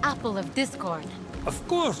win the Apple of Discord. Of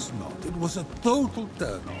course not. It was a total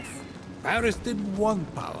turn-off. Paris didn't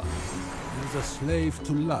want power. He was a slave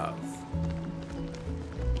to love.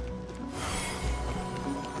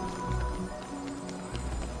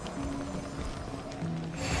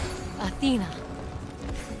 Athena.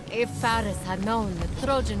 If Paris had known the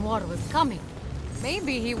Trojan War was coming,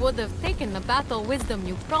 maybe he would have taken the battle wisdom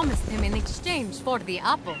you promised him in exchange for the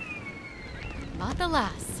apple. But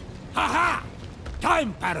alas. Ha-ha!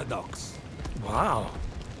 Time paradox! Wow.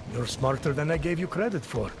 You're smarter than I gave you credit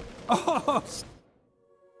for. Oh,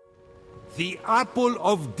 the Apple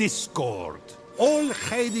of Discord. All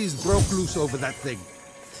Hades broke loose over that thing.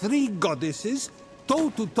 3 goddesses,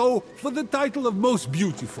 toe-to-toe for the title of most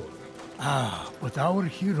beautiful. Ah, but our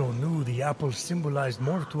hero knew the apple symbolized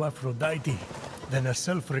more to Aphrodite than a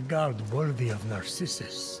self-regard worthy of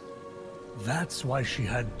Narcissus. That's why she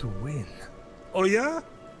had to win. Oh yeah?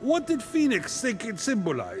 What did Fenyx think it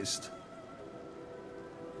symbolized?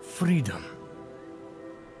 Freedom.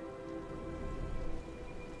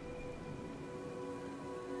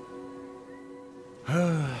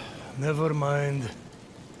 Never mind.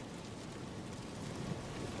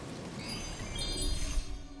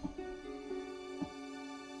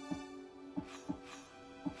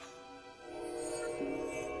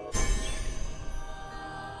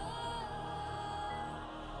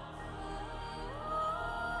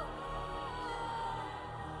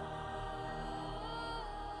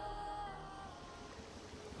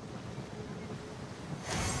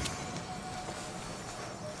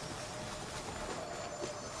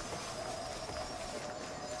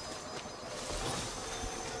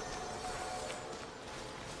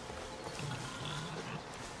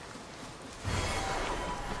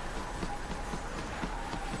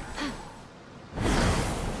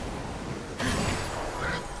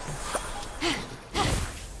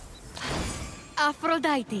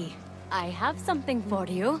 Aphrodite, I have something for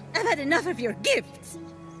you. I've had enough of your gifts.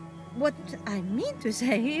 What I mean to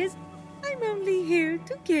say is, I'm only here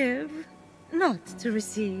to give, not to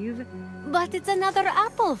receive. But it's another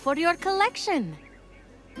apple for your collection.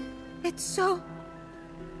 It's so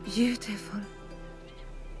beautiful.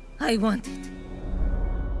 I want it.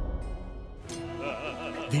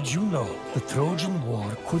 Did you know the Trojan War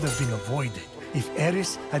could have been avoided if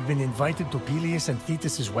Eris had been invited to Peleus and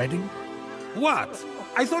Thetis' wedding? What?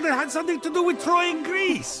 I thought it had something to do with Troy and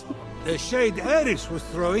Greece. The shade Eris was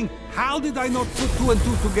throwing, how did I not put 2 and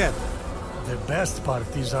 2 together? The best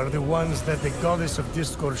parties are the ones that the goddess of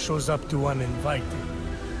discord shows up to uninvited.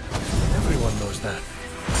 Everyone knows that.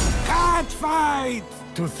 Cat fight!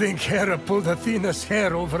 To think Hera pulled Athena's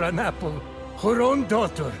hair over an apple. Her own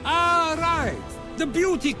daughter. Ah, right. The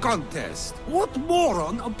beauty contest. What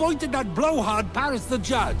moron appointed that blowhard Paris the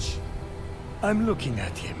judge? I'm looking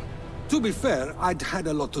at him. To be fair, I'd had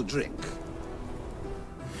a lot to drink.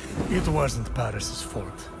 It wasn't Paris'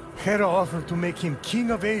 fault. Hera offered to make him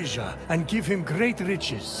king of Asia and give him great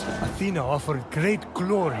riches. Athena offered great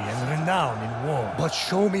glory and renown in war. But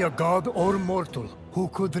show me a god or mortal who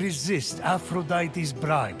could resist Aphrodite's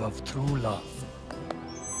bribe of true love.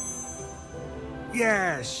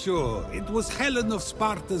 Yeah, sure. It was Helen of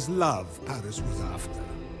Sparta's love Paris was after.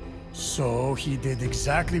 So he did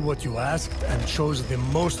exactly what you asked and chose the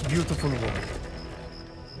most beautiful woman.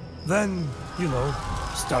 Then, you know,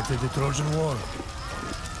 started the Trojan War.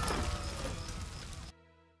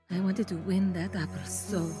 I wanted to win that apple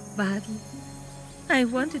so badly. I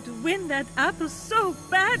wanted to win that apple so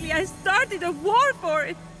badly, I started a war for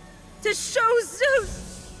it! To show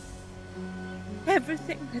Zeus!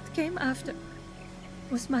 Everything that came after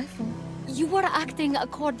was my fault. You were acting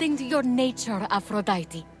according to your nature,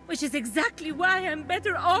 Aphrodite. Which is exactly why I'm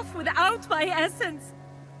better off without my essence.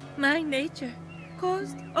 My nature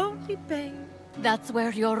caused only pain. That's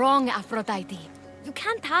where you're wrong, Aphrodite. You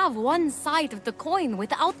can't have one side of the coin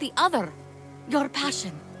without the other. Your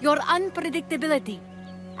passion, your unpredictability,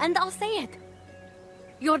 and I'll say it.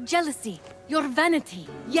 Your jealousy, your vanity,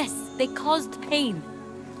 yes, they caused pain.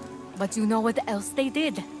 But you know what else they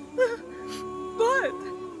did? What?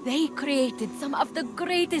 They created some of the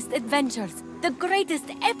greatest adventures, the greatest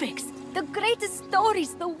epics, the greatest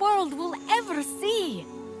stories the world will ever see.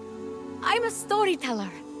 I'm a storyteller,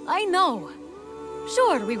 I know.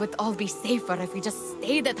 Sure, we would all be safer if we just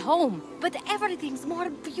stayed at home, but everything's more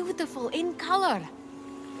beautiful in color.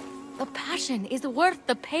 The passion is worth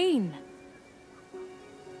the pain.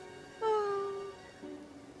 Oh,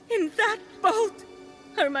 in that boat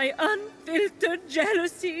are my unfiltered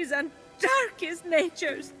jealousies and darkest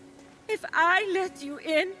natures. If I let you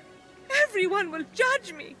in, everyone will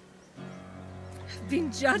judge me. I've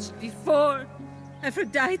been judged before.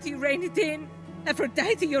 Aphrodite, rein it in.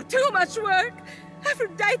 Aphrodite, you're too much work.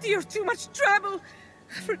 Aphrodite, you're too much trouble.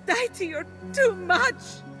 Aphrodite, you're too much.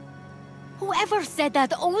 Whoever said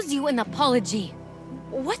that owes you an apology.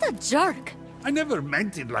 What a jerk. I never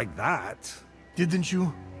meant it like that. Didn't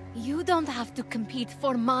you? You don't have to compete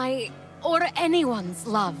for my or anyone's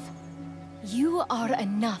love. You are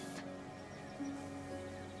enough.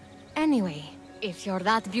 Anyway, if you're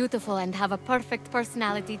that beautiful and have a perfect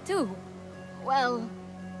personality too, well,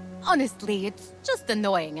 honestly, it's just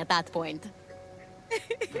annoying at that point.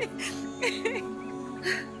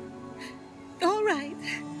 All right.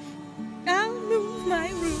 I'll move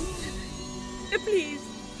my route. Please,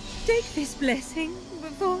 take this blessing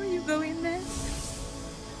before you go in there.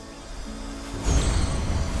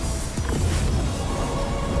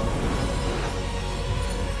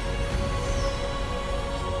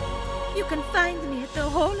 You can find me at the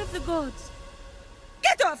Hall of the Gods.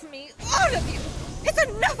 Get off me, all of you! It's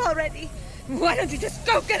enough already! Why don't you just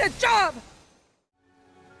go get a job?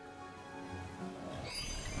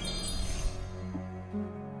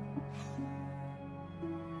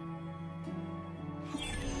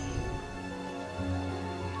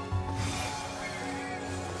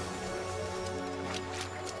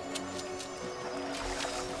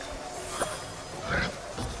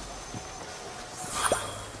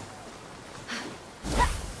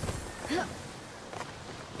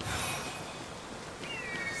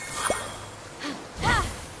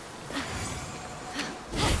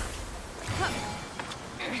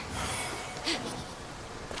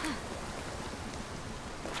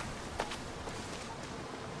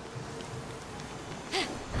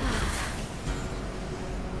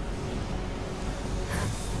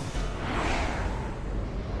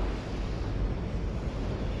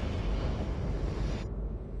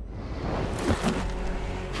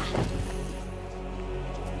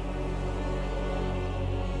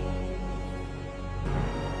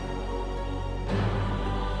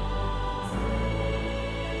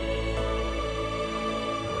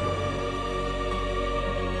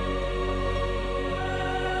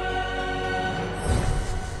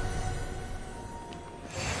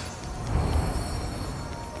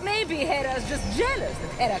 Maybe Hera's just jealous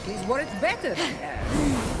that Heracles worked better than her.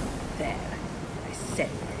 There, I said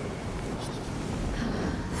it.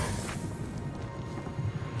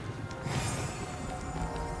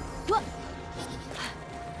 What?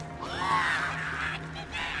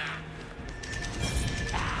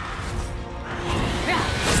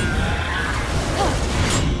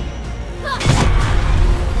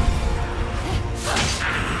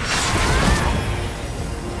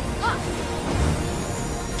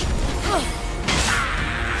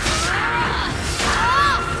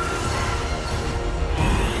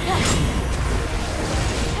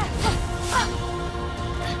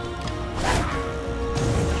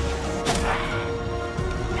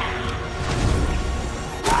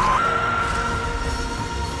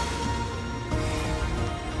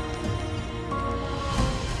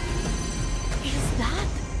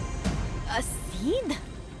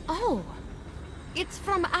 It's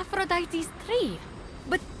from Aphrodite's tree,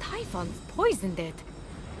 but Typhon's poisoned it.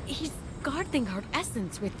 He's guarding her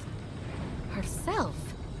essence with herself.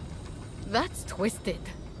 That's twisted.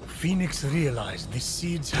 Fenyx realized the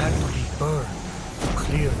seeds had to be burned to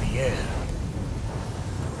clear the air.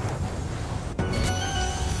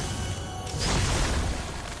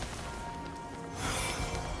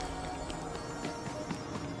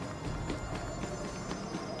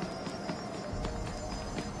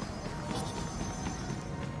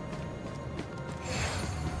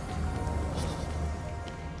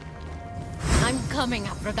 I'm coming,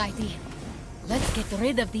 Aphrodite. Let's get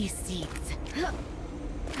rid of these seeds.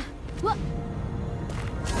 What?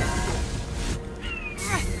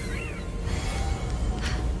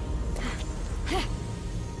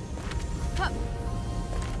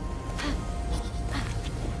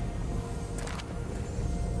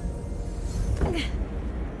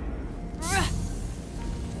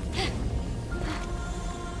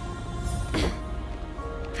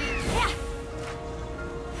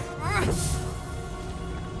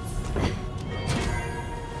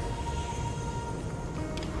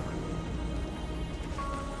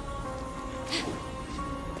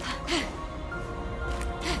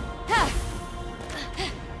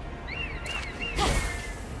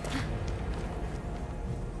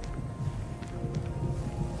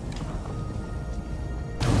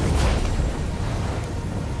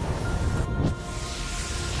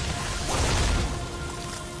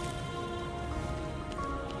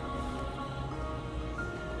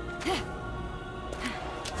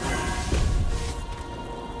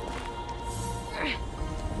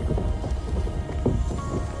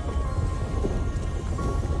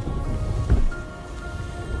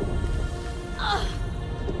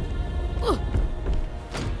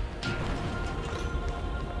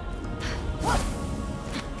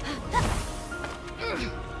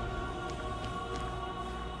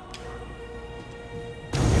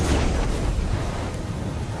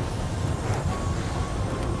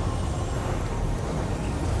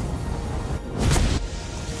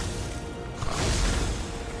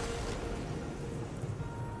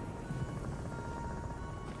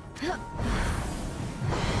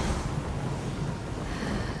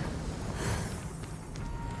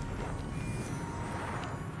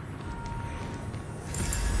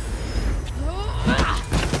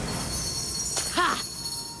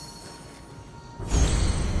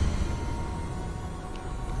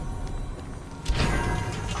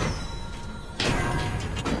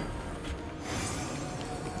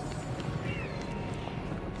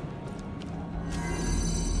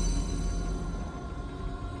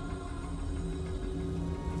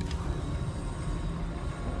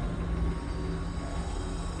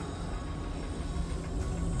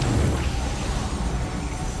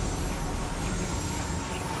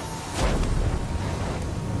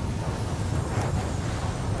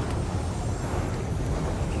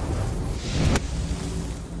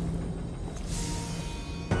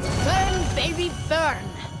 Baby, burn!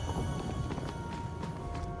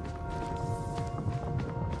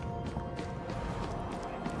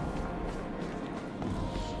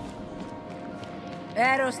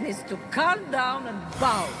 Eros needs to calm down and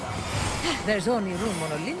bow down. There's only room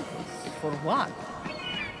on Olympus for one.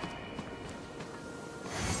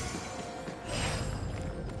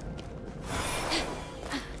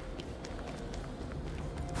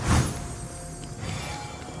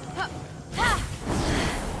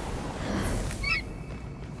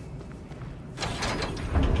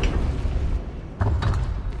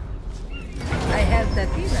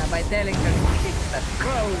 Athena by telling her to kick the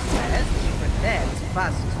crow's nest she pretends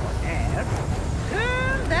busts for air.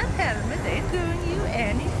 Girl, that helmet ain't doing you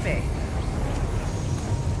any favors.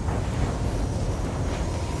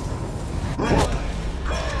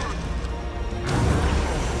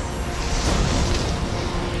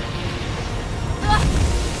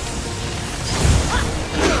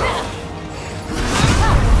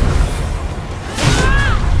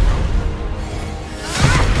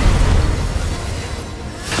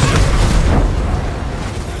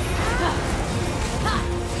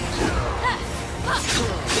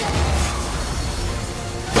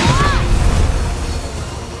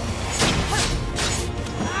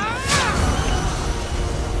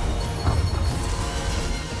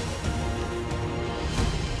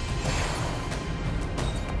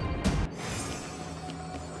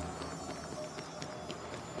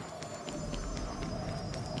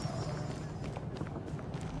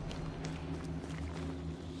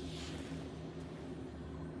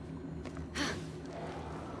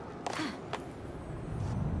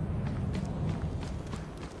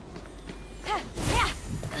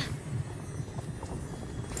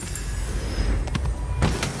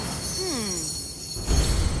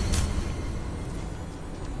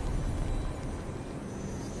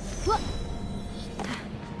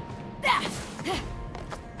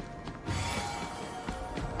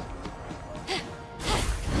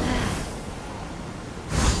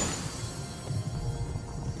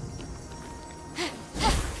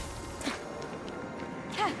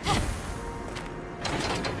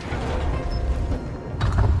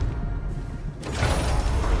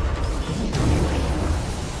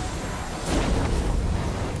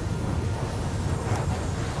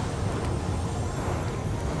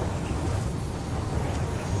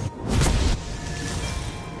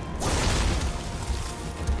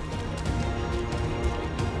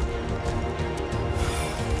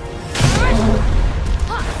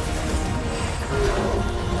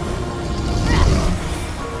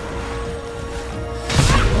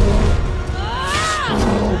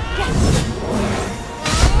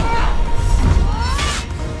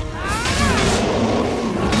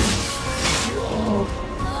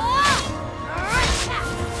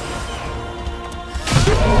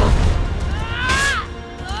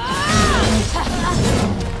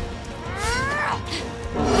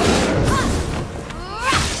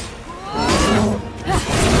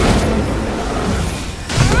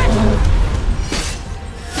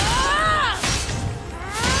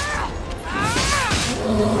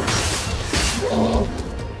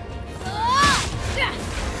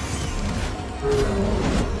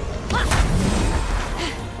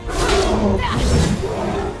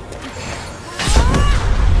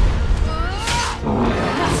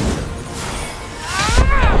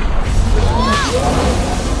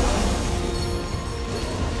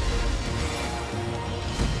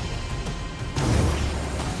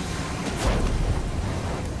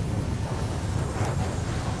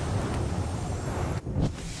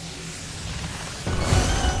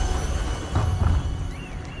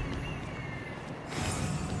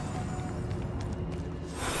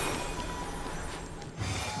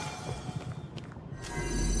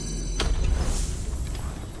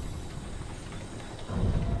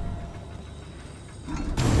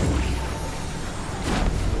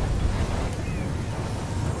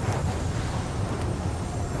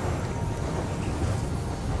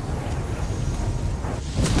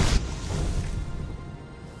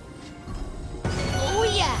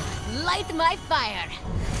 light my fire.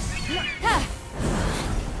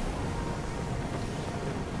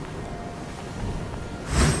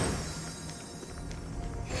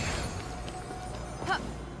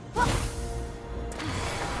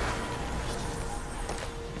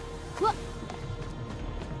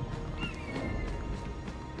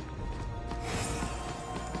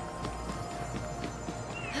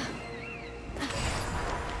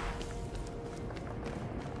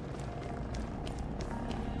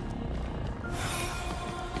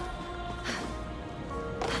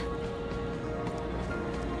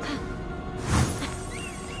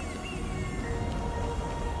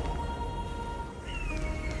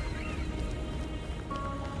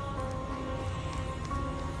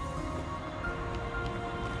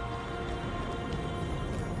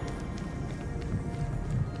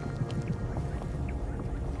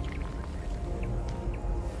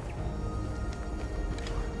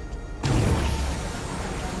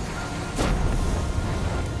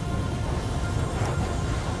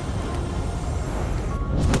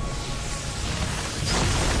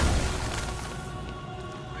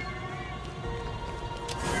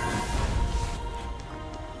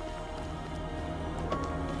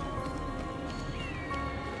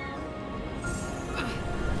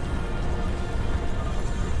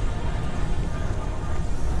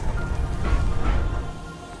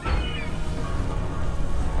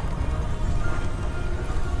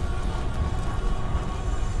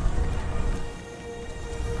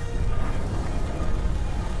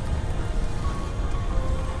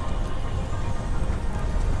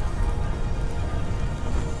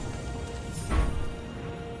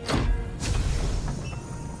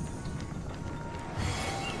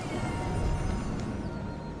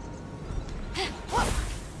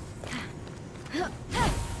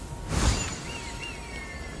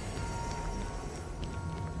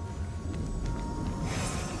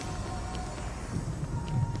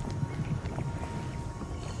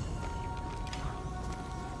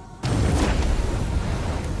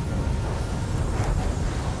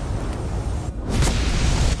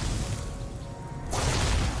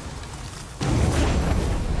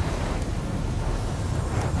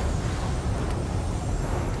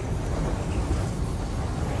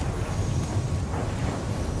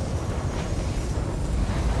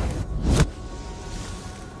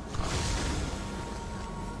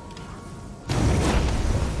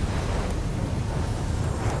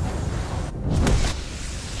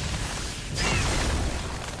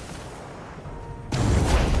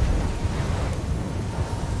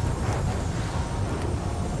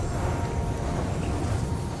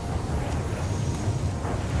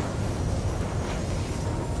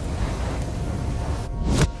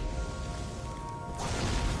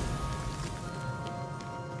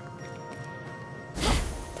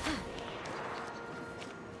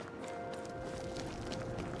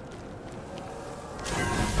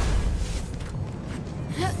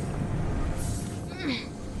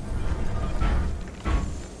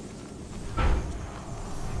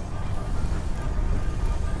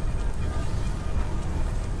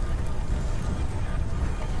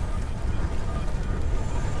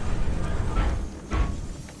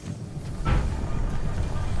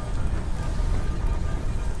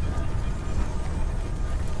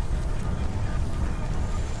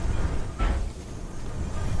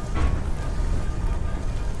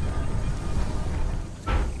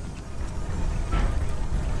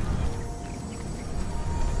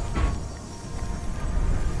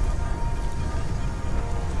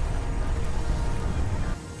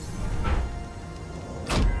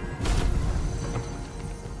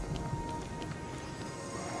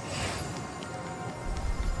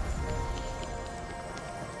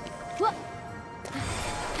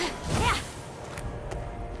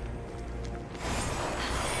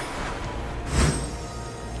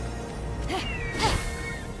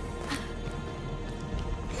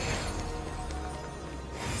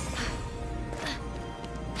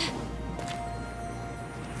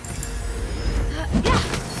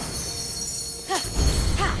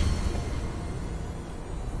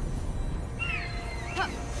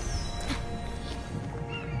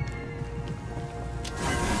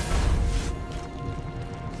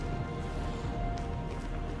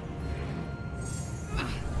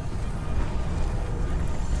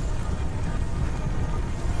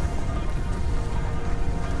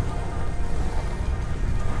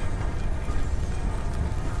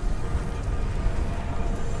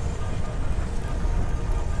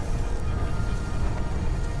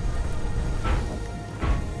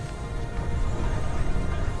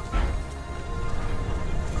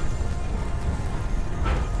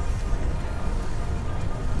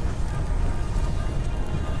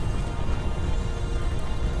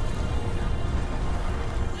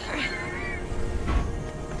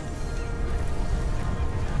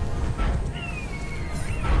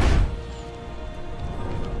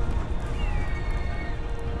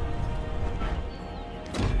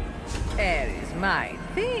 Ares might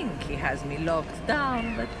think he has me locked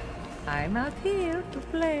down, but I'm out here to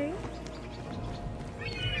play.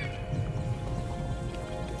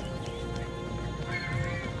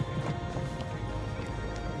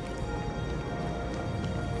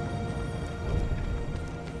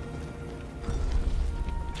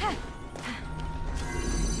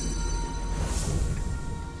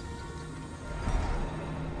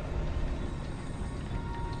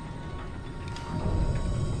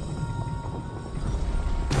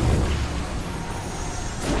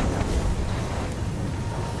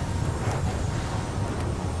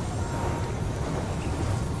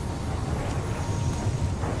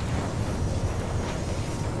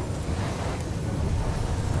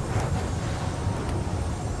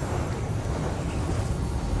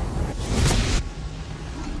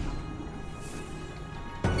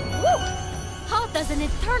 As an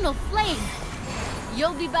eternal flame.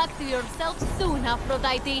 You'll be back to yourself soon,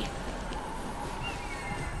 Aphrodite.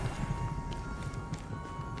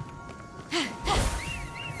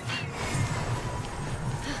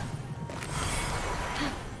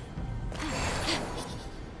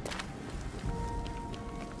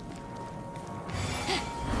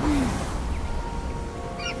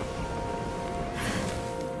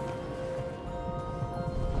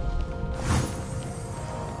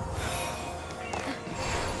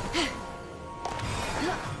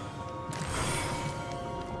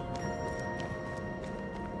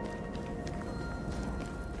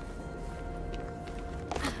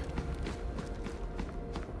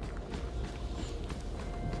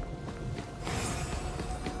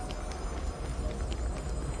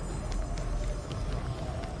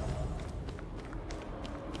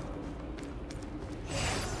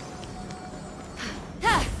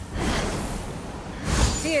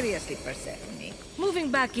 Seriously, Persephone, moving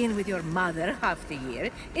back in with your mother half the year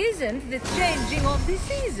isn't the changing of the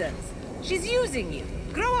seasons. She's using you.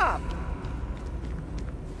 Grow up!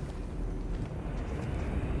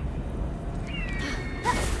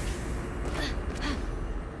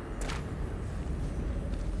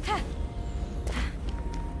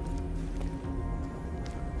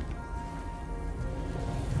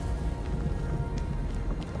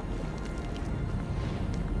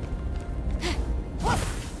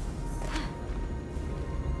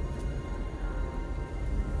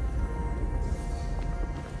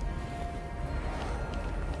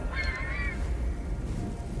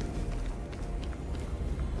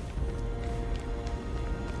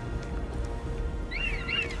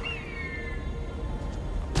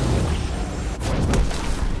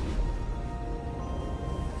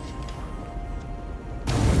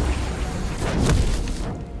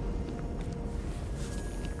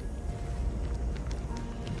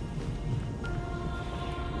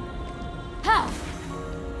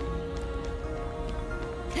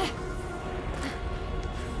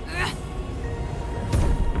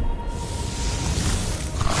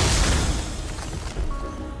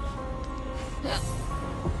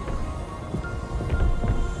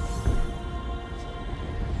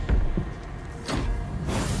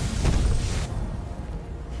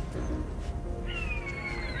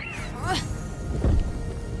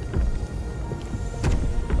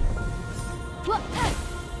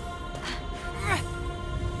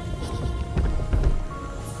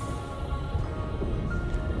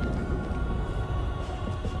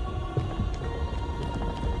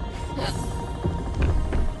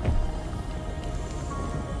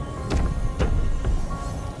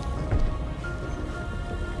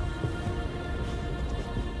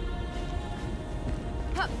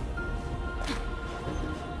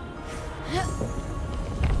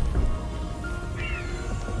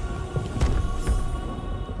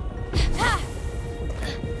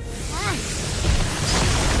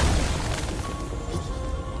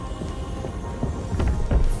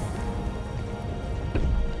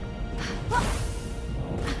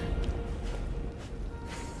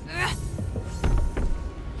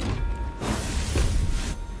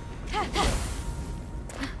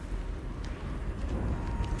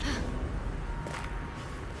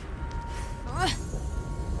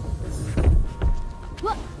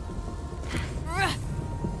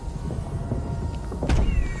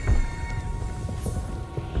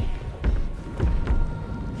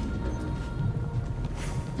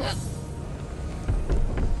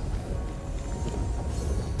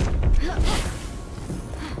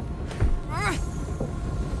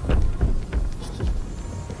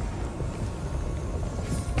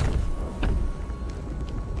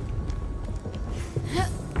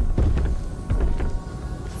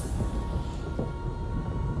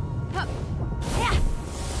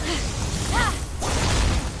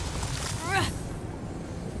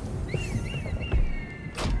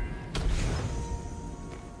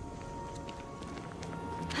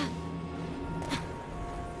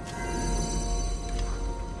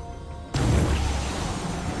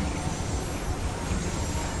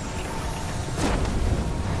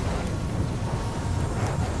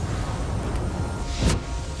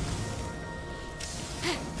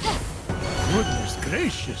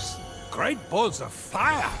 delicious. Great balls of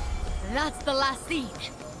fire! That's the last scene.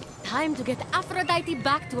 Time to get Aphrodite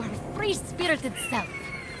back to her free-spirited self.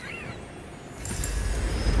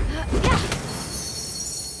 Yeah.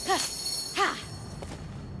 Ha.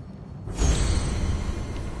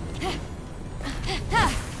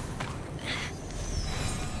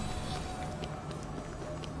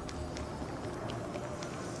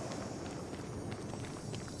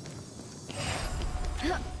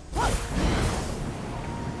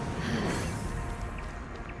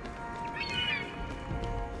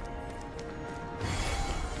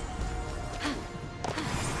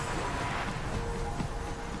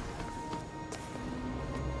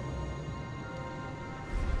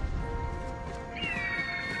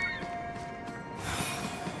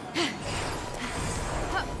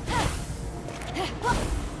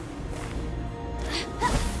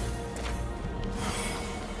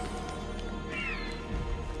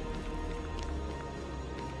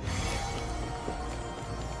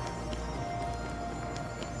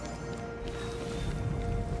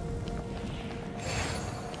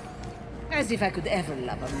 As if I could ever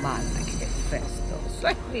love a man like Hephaestus.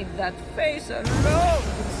 I mean, that face alone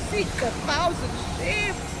would sink 1,000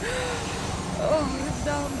 ships. Oh, and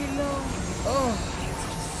down below. Oh, let's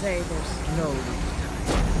just say there's no time.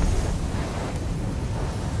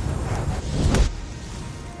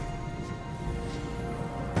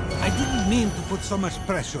 I didn't mean to put so much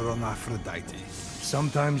pressure on Aphrodite.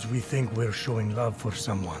 Sometimes we think we're showing love for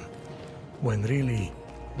someone, when really,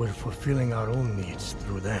 we're fulfilling our own needs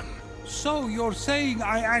through them. So you're saying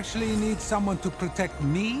I actually need someone to protect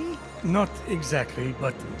me? Not exactly,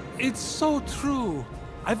 but It's so true.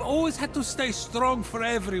 I've always had to stay strong for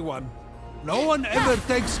everyone. No one ever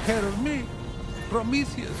takes care of me.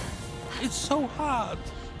 Prometheus, it's so hard.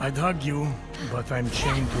 I'd hug you, but I'm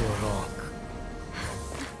chained to a rock.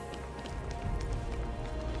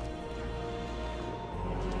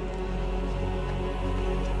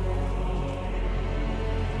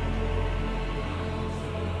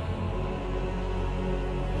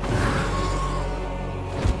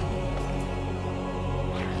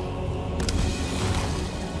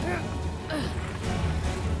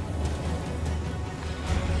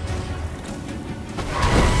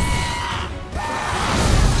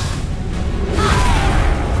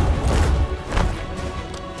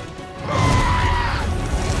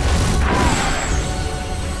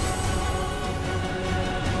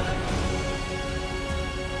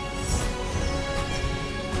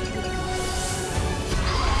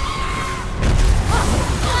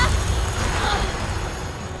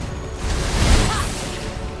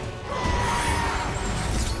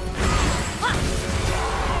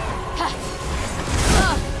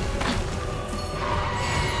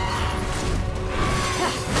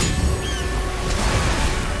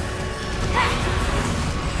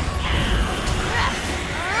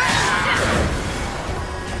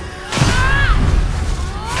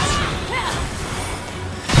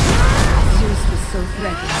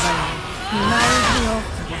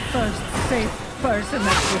 person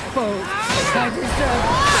that proposed. I deserve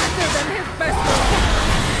better than his best.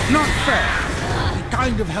 Not fair. He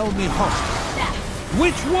kind of held me hostage,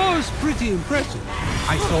 which was pretty impressive.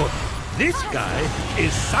 I thought, this guy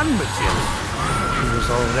is son material. He was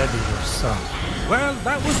already your son. Well,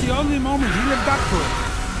 that was the only moment he lived up to it.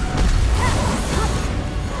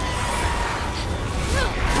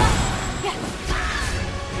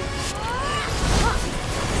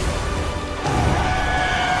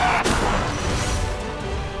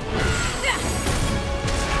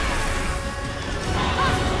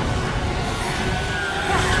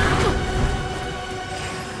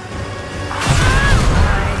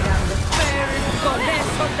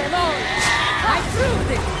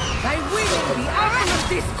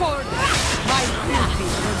 Discord! My beauty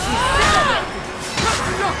will be celebrated, not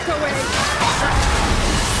knocked away!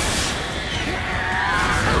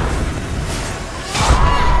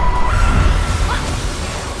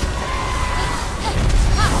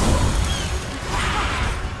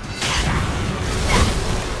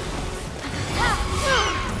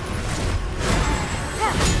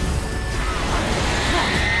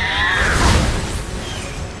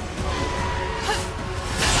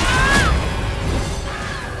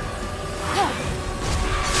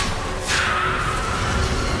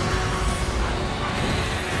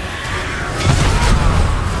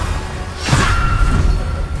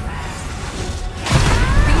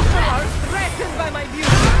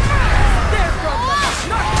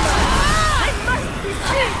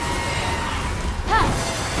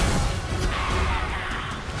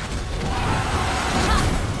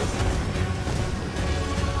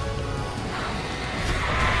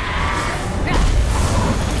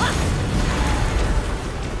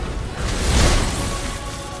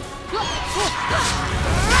 A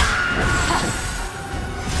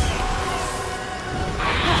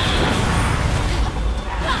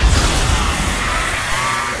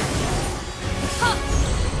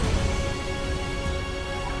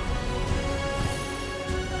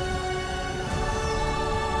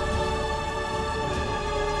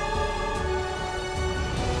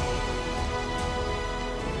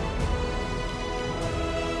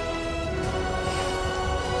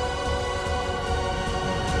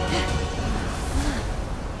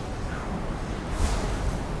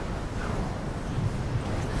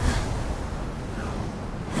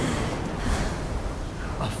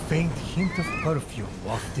faint hint of perfume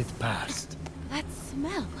wafted past. That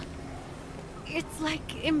smell. It's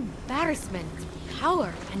like embarrassment,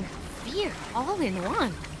 power, and fear all in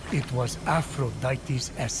one. It was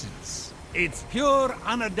Aphrodite's essence. It's pure,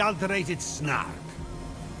 unadulterated snark.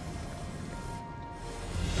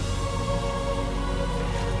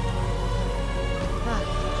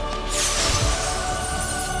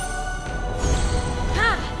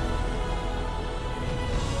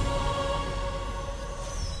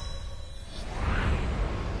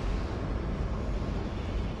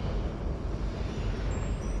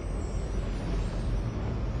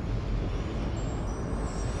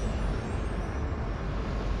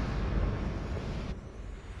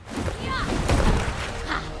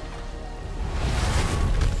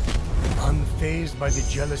 Unfazed by the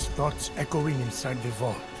jealous thoughts echoing inside the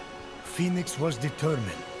vault, Fenyx was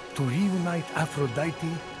determined to reunite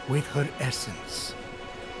Aphrodite with her essence.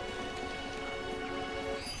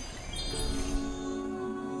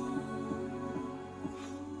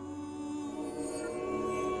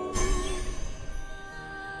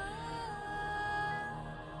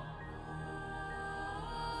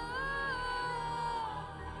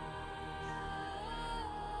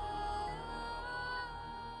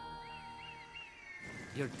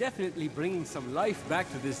 You're definitely bringing some life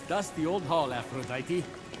back to this dusty old hall, Aphrodite.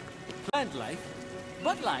 Plant life,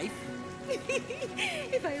 but life.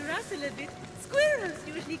 If I rustle a bit, squirrels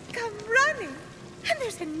usually come running. And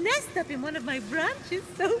there's a nest up in one of my branches,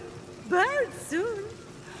 so birds soon.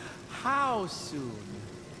 How soon?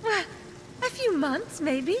 Well, a few months,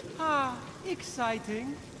 maybe. Ah,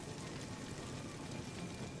 exciting.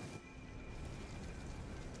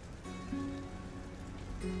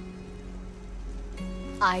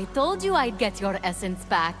 I told you I'd get your essence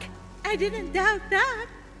back. I didn't doubt that.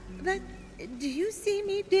 But do you see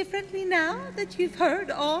me differently now that you've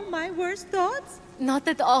heard all my worst thoughts? Not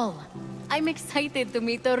at all. I'm excited to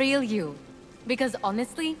meet the real you. Because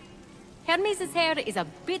honestly, Hermes' hair is a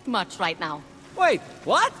bit much right now. Wait,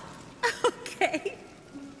 what? Okay.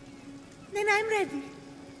 Then I'm ready.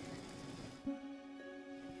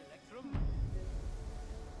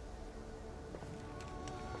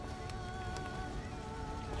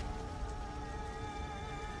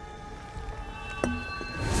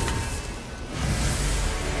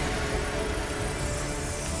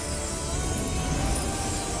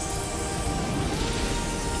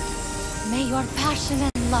 May your passion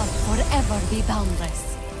and love forever be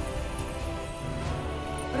boundless.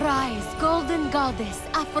 Rise, golden goddess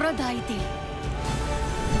Aphrodite.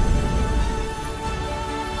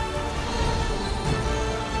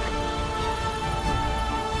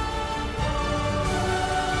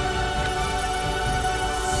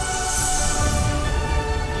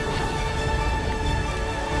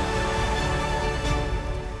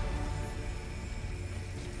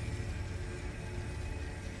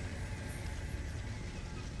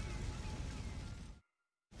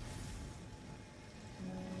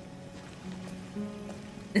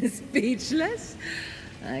 Speechless?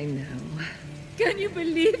 I know. Can you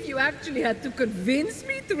believe you actually had to convince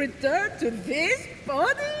me to return to this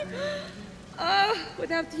body? Oh,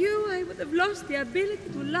 without you, I would have lost the ability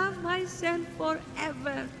to love myself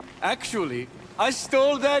forever. Actually, I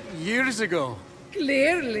stole that years ago.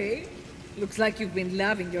 Clearly. Looks like you've been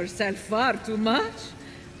loving yourself far too much.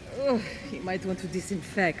 Oh, you might want to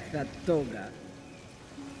disinfect that toga.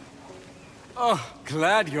 Oh,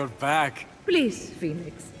 glad you're back. Please,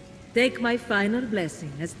 Fenyx, take my final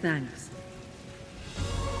blessing as thanks.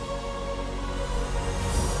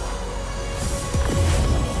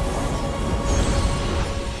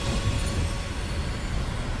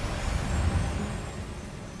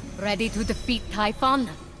 Ready to defeat Typhon?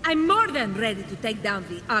 I'm more than ready to take down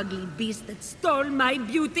the ugly beast that stole my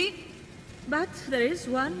beauty. But there is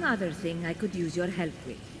one other thing I could use your help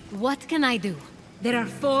with. What can I do? There are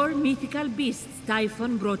 4 mythical beasts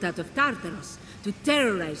Typhon brought out of Tartaros to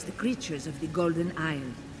terrorize the creatures of the Golden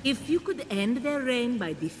Isle. If you could end their reign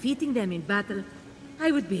by defeating them in battle,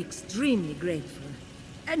 I would be extremely grateful.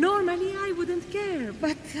 Normally I wouldn't care,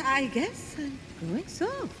 but I guess I'm going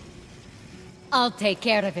soft. I'll take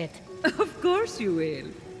care of it. Of course you will.